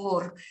called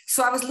Mohor.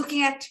 So I was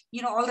looking at,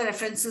 all the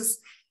references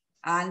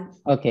and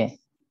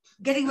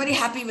getting very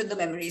happy with the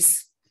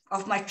memories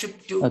of my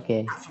trip to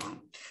Haflong.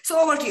 So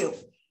over to you.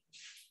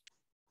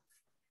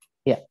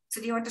 Yeah.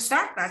 So do you want to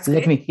start? That's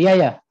great.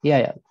 Yeah.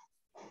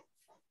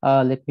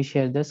 Let me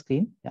share the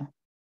screen. Yeah.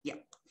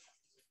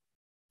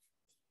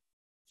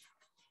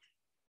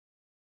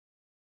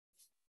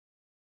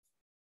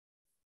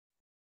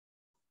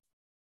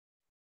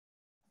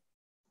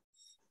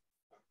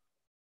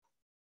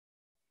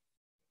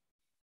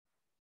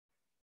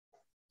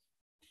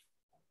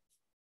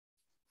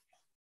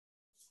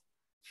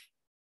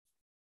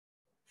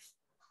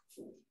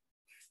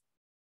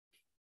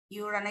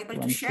 You're unable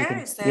to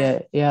share? Is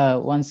there... Yeah,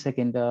 1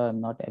 second.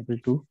 I'm not able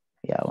to.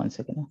 Yeah, 1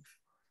 second.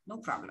 No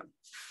problem.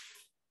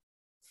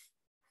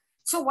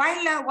 So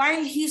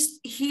while he's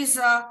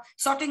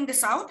sorting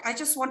this out, I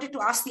just wanted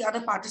to ask the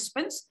other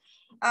participants,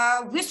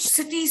 which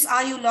cities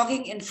are you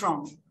logging in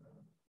from?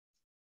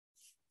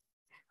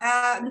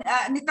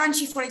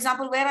 Nitanshi, for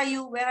example, where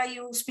are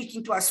you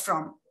speaking to us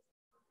from?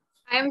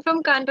 I am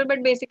from Kanpur,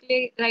 but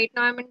basically right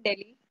now I'm in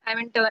Delhi.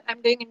 I'm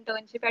doing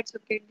internship at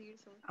Suket.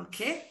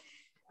 Okay.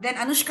 Then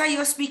Anushka,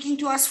 you're speaking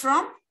to us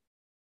from?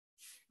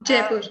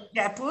 Jaipur.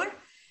 Jaipur.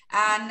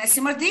 And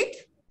Simardeep?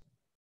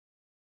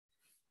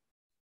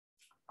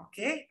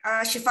 Okay.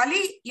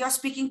 Shefali, you're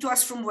speaking to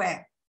us from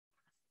where?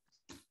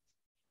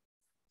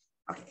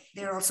 Okay,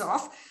 they're also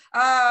off.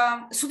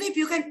 Sudip,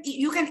 you can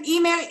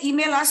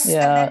email us,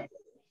 and then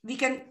we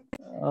can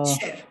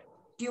share.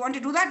 Do you want to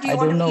do that? Do you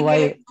want to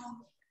email it?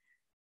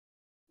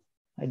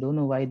 I don't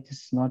know why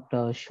it's not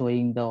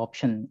showing the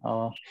option.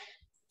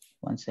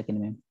 1 second,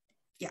 ma'am.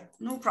 Yeah,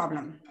 no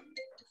problem.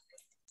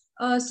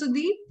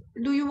 Sudip,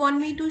 do you want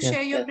me to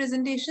share your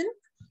presentation?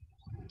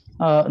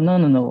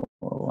 No.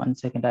 1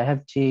 second. I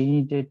have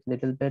changed it a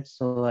little bit,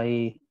 so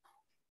I.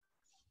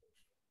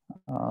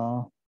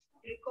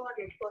 Record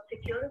it for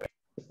security.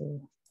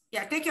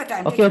 Yeah, take your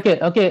time.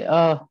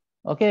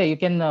 Okay. You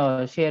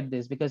can share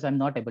this because I'm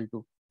not able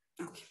to.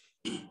 Okay.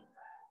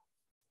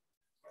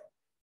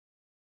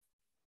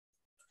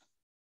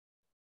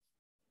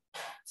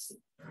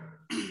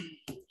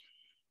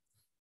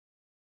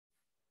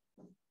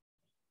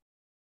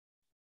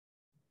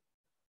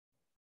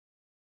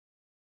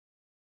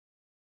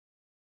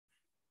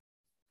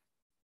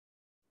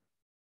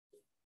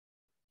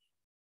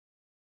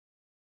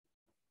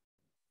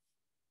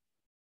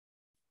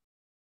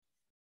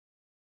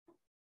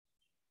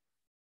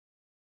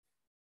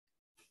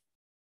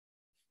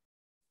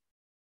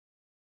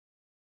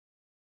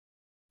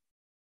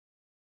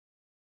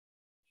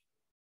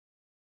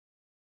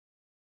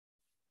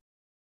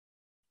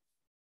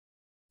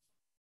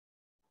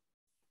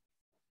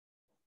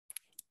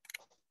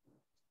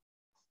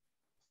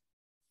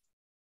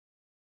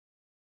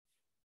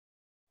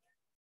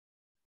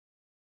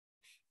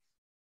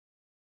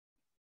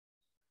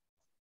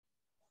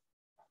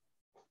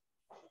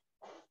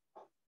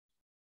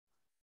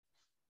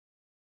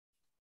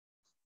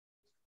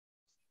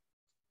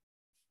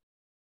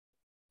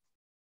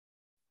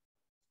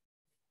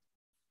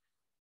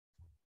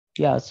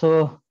 Yeah,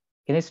 so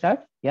can I start?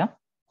 Yeah.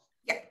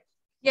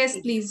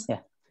 Yes, please. Yeah.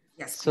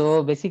 Yes,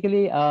 so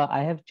basically,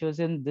 I have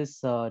chosen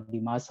this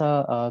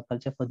Dimasa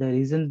culture for the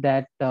reason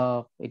that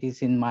it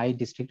is in my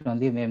district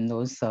only. Ma'am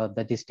knows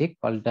the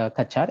district called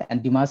Kachar,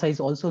 and Dimasa is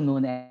also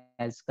known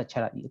as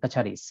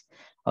Kacharis.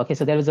 Okay,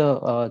 so there is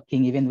a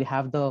king. Even we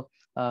have the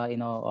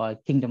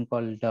kingdom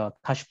called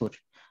Kashpur.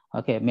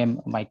 Okay,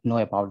 ma'am might know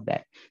about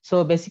that.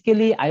 So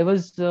basically, I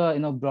was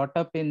brought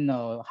up in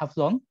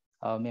Haflong.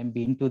 And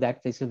being to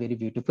that place, a very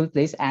beautiful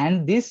place,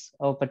 and this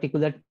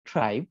particular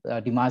tribe,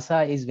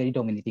 Dimasa, is very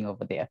dominating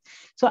over there.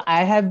 So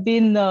I have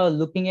been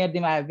looking at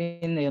them. I have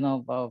been,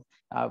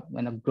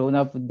 grown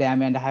up with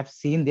them, and I have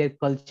seen their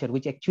culture,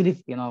 which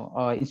actually,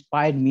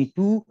 inspired me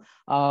to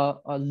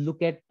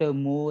look at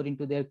more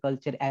into their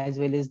culture as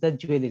well as the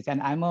jewelries.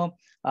 And I'm a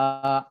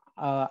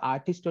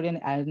art historian,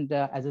 and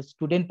as a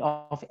student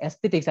of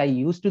aesthetics, I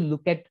used to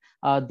look at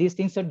these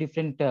things a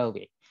different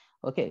way.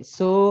 Okay,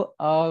 so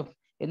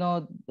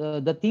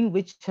the thing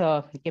which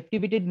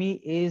captivated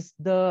me is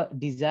the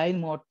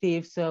design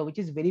motifs, which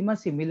is very much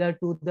similar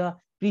to the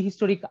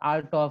prehistoric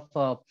art of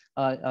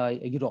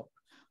Europe.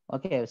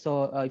 Okay,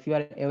 so if you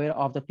are aware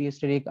of the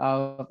prehistoric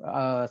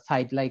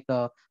site like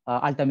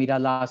Altamira,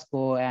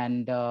 Lascaux,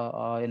 and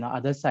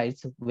other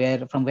sites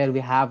from where we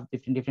have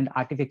different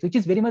artifacts, which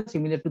is very much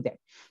similar to that.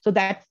 So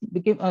that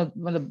became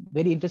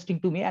very interesting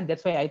to me, and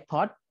that's why I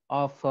thought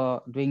of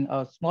doing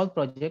a small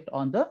project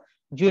on the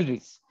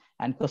jewelries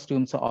and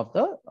costumes of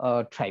the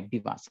tribe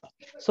Dimasa.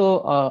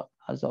 So,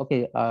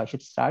 I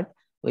should start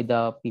with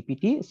the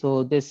PPT.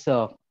 So this,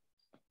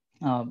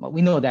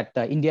 we know that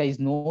India is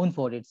known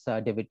for its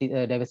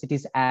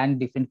diversities and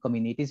different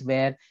communities,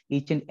 where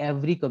each and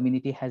every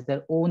community has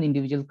their own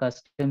individual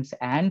customs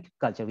and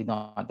culture. We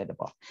know that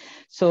about.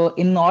 So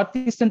in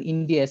northeastern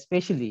India,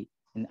 especially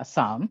in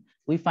Assam,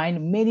 we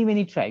find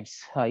many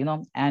tribes,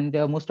 and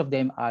most of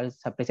them are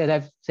separate. As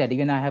I've said,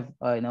 even I have,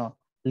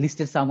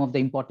 listed some of the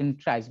important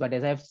tribes, but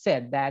as I've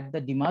said that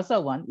the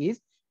Dimasa one is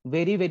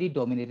very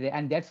dominated,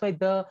 and that's why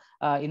the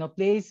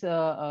place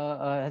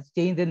has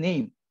changed the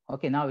name.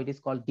 Okay, now it is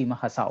called Dima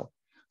Hasao.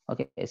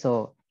 Okay,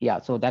 so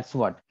yeah, so that's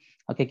what.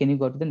 Okay, can you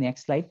go to the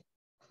next slide?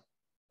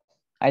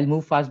 I'll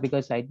move fast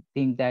because I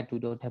think that we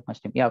don't have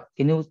much time. Yeah,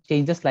 can you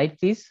change the slide,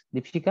 please,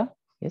 Deepshika?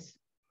 Yes.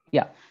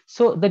 Yeah,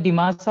 so the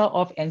Dimasa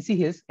of NC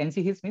Hills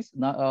means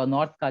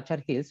North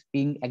Kachar Hills,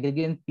 being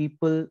agrarian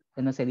people,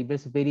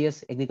 celebrates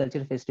various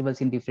agricultural festivals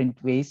in different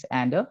ways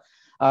and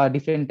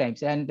different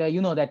times. And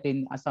you know that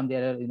in Assam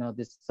there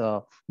are,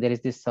 there is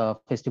this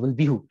festival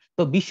Bihu.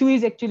 So Bishu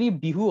is actually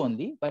Bihu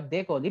only, but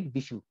they call it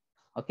Bishu.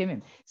 Okay,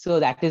 ma'am. So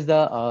that is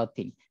the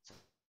thing.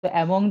 So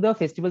among the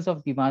festivals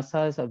of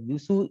Dimasas,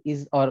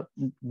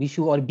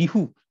 Vishu or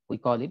Bihu, we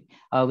call it,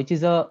 which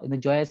is a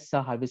joyous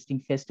harvesting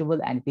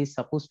festival, and it is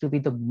supposed to be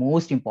the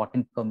most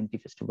important community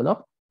festival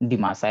of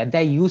Dimasa.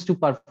 They used to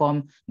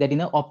perform that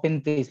in an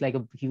open place, like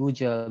a huge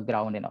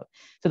ground and all.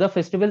 So the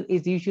festival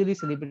is usually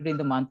celebrated in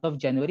the month of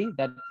January,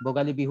 that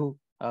Bogali Bihu,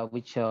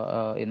 which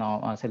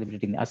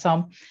celebrated in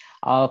Assam,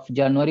 of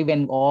January,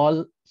 when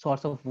all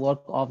sorts of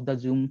work of the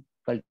Zoom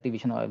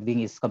cultivation or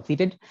everything is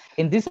completed.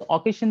 In this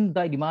occasion,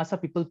 the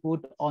Dimasa people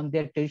put on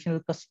their traditional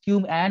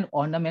costume and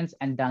ornaments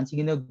and dancing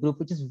in a group,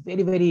 which is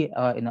very, very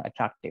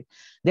attractive.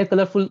 Their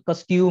colorful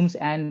costumes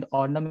and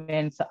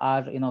ornaments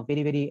are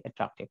very, very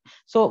attractive.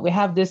 So we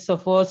have this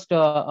first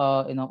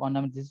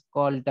ornament. This is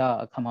called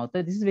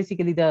khamauta. This is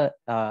basically the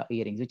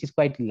earrings, which is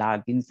quite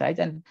large in size,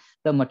 and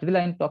the material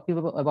I'm talking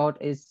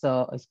about is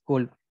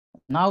gold.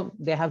 Now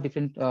they have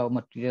different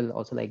material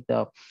also, like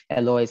the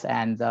alloys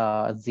and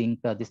zinc,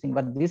 this thing,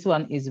 but this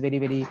one is very,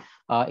 very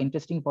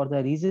interesting for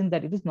the reason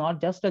that it is not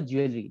just a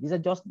jewelry. These are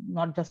just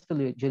not just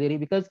a jewelry,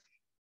 because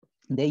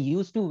they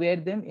used to wear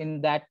them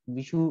in that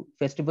Vishu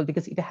festival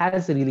because it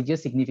has a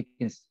religious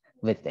significance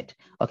with it.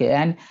 Okay,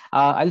 and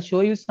I'll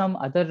show you some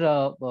other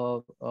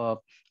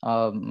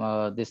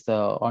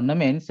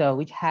ornaments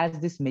which has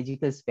this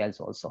magical spells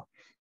also.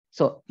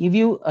 So if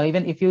you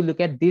even if you look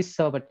at this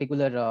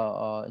particular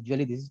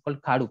jewelry, this is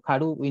called khadu.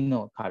 Khadu, we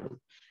know khadu.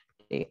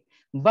 Okay.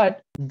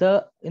 But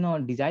the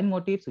design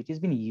motifs which has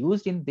been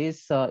used in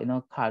this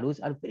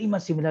khadus are very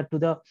much similar to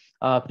the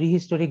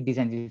prehistoric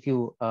designs, if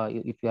you are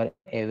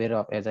aware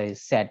of, as I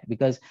said,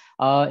 because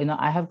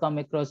I have come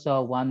across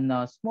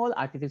one small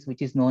artifact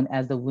which is known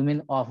as the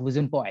women of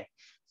Vuzumpoi.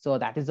 So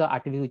that is the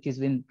artifact which has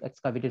been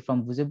excavated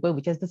from Vuzumpoi,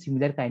 which has the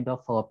similar kind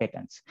of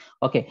patterns.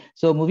 Okay,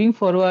 so moving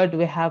forward,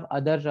 we have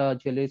other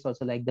jewelries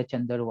also, like the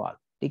Chandarwal.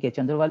 Okay,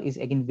 Chandarwal is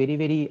again very,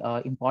 very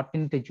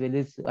important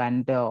jewelries,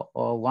 and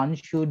one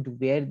should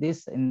wear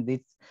this in this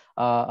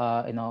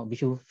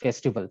Vishu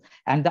festival.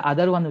 And the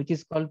other one, which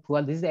is called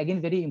Phual, this is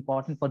again very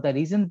important for the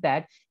reason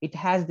that it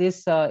has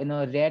this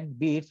red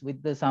beads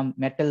with some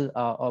metal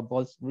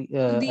balls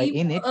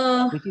in it,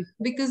 which is,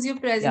 because your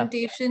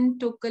presentation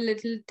took a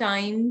little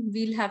time,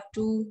 we'll have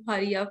to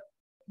hurry up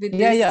with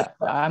this.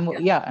 I'm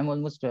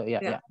almost done.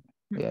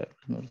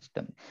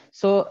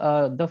 So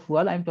the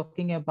Phual I'm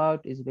talking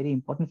about is very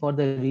important for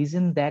the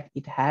reason that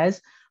it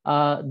has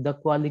the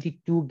quality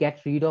to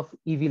get rid of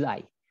evil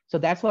eye. So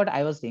that's what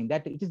I was saying,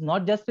 that it is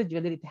not just a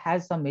jewelry, it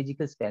has some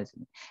magical spells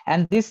in it.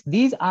 And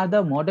these are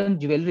the modern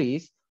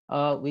jewelries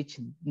which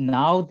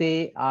now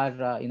they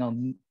are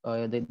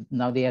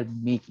now they are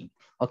making.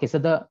 Okay, so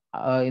the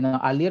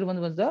earlier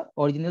one was the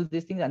original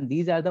these things, and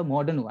these are the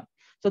modern one.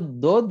 So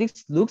though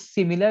this looks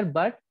similar,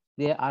 but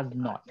they are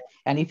not.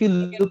 And if you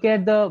look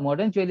at the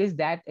modern jewelries,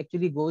 that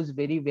actually goes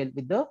very well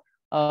with the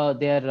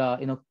their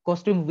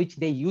costume which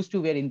they used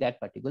to wear in that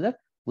particular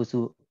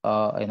Vusu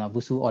or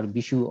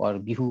Vishu or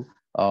Bihu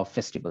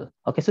festival.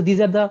 Okay, so these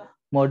are the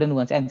modern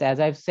ones, and as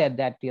I've said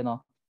that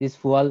this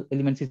Phual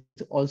elements is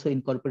also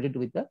incorporated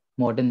with the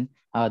modern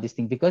this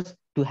thing, because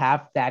to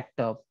have that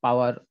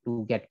power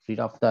to get rid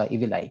of the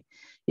evil eye.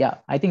 Yeah,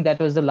 I think that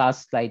was the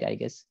last slide, I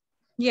guess.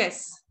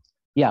 Yes.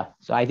 Yeah,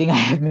 so I think I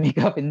have make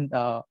up in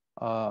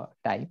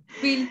time.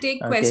 We'll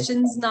take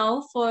questions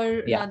now for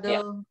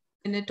another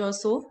minute or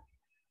so.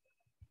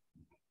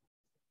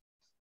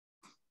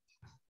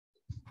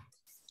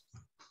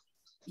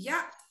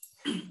 Yeah.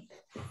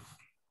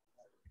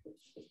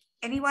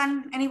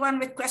 Anyone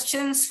with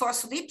questions for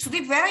Sudip?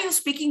 Sudip, where are you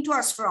speaking to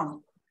us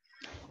from?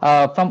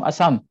 From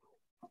Assam.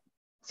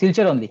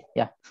 Silchar only,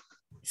 yeah.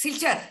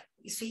 Silchar.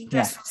 You speaking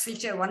to us from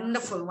Silchar.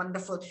 Wonderful,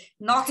 wonderful.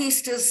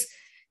 Northeast is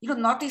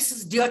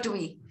dear to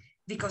me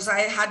because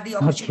I had the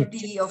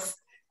opportunity of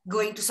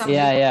going to some.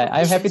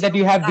 I'm happy that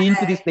you have been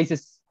to these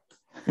places.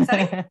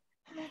 Sorry?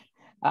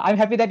 I'm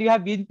happy that you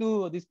have been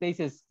to these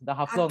places, the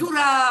Haflong.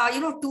 Tura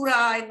in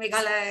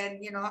Meghalaya, and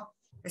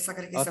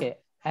Okay.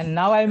 And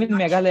now I'm in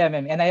Meghalaya,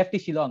 ma'am, NIFT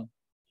Shillong.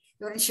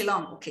 You're in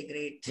Shillong. Okay,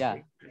 great. Yeah,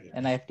 great.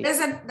 NIFT.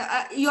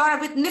 You are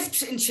with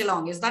NIFT in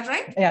Shillong, is that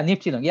right? Yeah,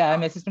 NIFT Shillong. Yeah,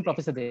 I'm assistant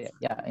professor there.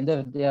 Yeah, in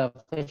the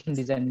fashion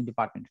design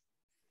department.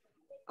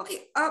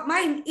 Okay,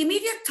 my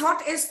immediate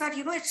thought is that,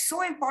 it's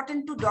so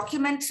important to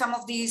document some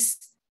of these,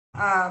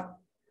 the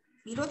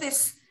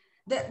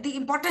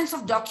importance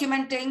of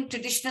documenting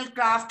traditional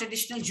craft,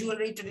 traditional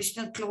jewelry,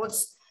 traditional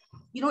clothes,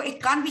 it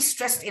can't be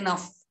stressed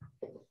enough.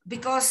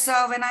 Because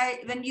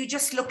when you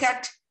just look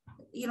at,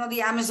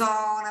 the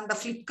Amazon and the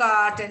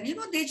Flipkart and,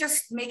 they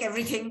just make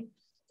everything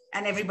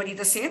and everybody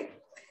the same.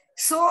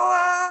 So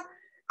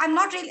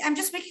I'm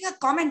just making a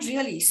comment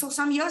really. So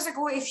some years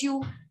ago, if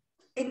you,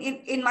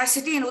 in my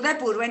city in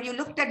Udaipur, when you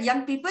looked at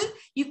young people,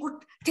 you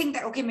could think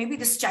that, okay, maybe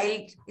this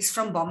child is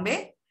from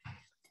Bombay.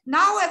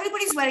 Now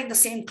everybody's wearing the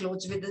same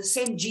clothes with the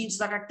same jeans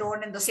that are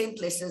torn in the same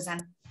places.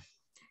 And,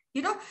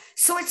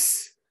 so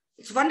it's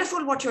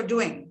wonderful what you're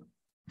doing.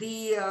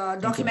 The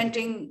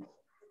documenting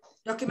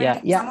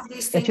some of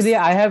these things. Actually,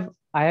 I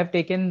have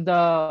taken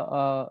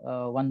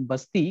the one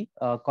basti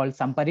called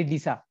Sampari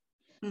Disa.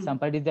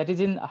 Sampari, that is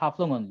in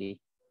Haflong only.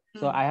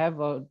 So I have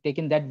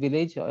taken that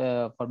village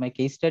for my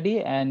case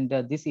study, and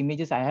these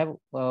images I have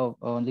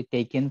only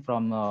taken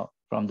from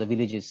the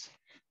villages.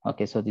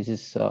 Okay, so this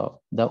is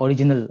the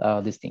original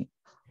this thing,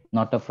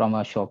 not from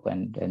a shop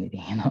and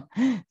anything,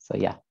 So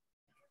yeah.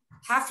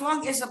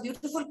 Haflong is a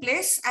beautiful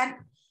place, and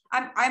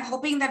I'm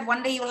hoping that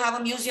one day you'll have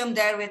a museum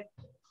there with,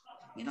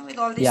 with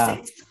all these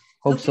things.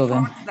 Hope so.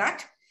 Looking forward to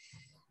that.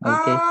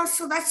 Okay.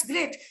 So that's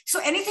great. So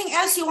anything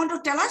else you want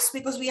to tell us?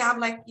 Because we have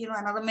like,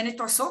 another minute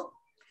or so.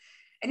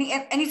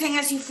 Anything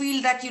else you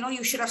feel that,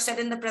 you should have said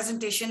in the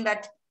presentation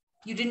that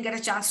you didn't get a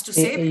chance to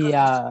say?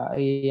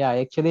 Yeah.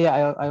 Actually,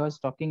 I was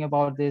talking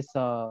about this,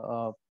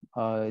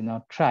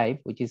 tribe,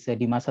 which is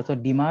Dimasa. So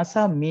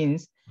Dimasa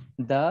means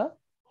the,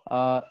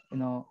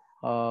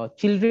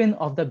 children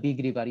of the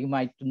big river. You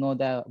might know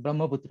the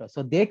Brahmaputra.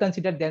 So they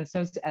consider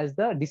themselves as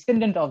the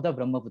descendant of the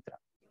Brahmaputra.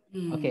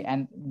 Okay,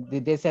 and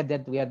they said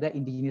that we are the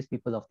indigenous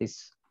people of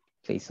this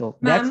place. So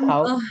that's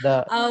how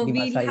the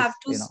we'll have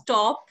to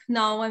stop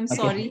now. I'm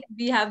sorry.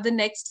 We have the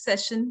next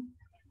session.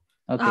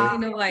 Okay.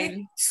 In a while.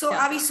 So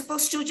are we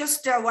supposed to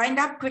just wind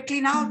up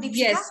quickly now,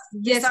 Deepshika?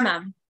 Yes,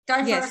 ma'am.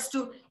 Time for us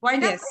to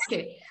wind up?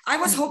 Okay. I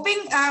was hoping,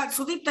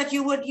 Sudip, that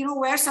you would,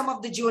 wear some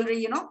of the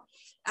jewelry,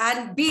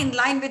 and be in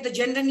line with the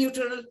gender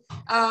neutral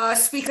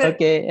speaker.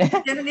 Okay.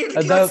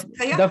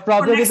 The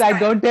problem is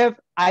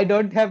I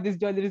don't have this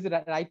jewelry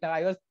right now.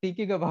 I was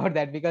thinking about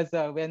that because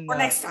when for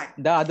next time.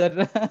 The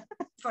other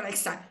for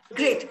next time.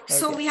 Great. Okay.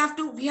 So we have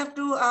to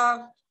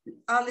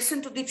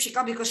listen to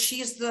Deepshika because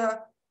she is the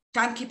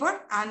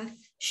timekeeper and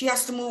she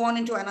has to move on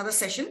into another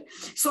session.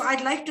 So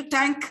I'd like to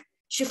thank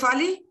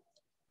Shefali.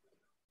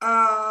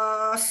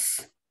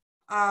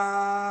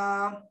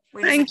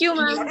 Thank you,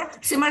 ma'am.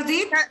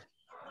 Simardeep,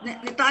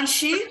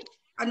 Nitanshi,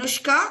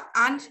 Anushka,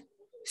 and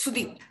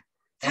Sudip.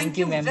 Thank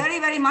you very,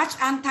 very much.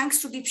 And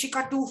thanks to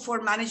Deepshika too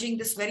for managing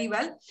this very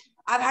well.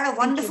 I've had a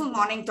wonderful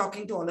morning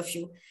talking to all of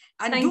you.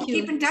 And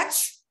keep in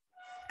touch.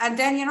 And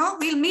then,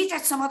 we'll meet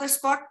at some other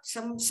spot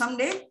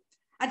someday.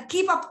 And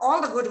keep up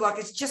all the good work.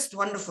 It's just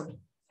wonderful.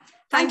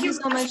 Thank you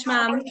so much,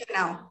 ma'am.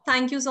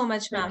 Thank you so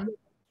much, ma'am.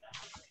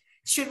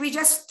 Should we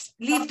just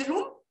leave the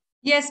room?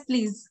 Yes,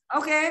 please.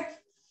 Okay.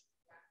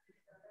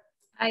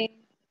 Thank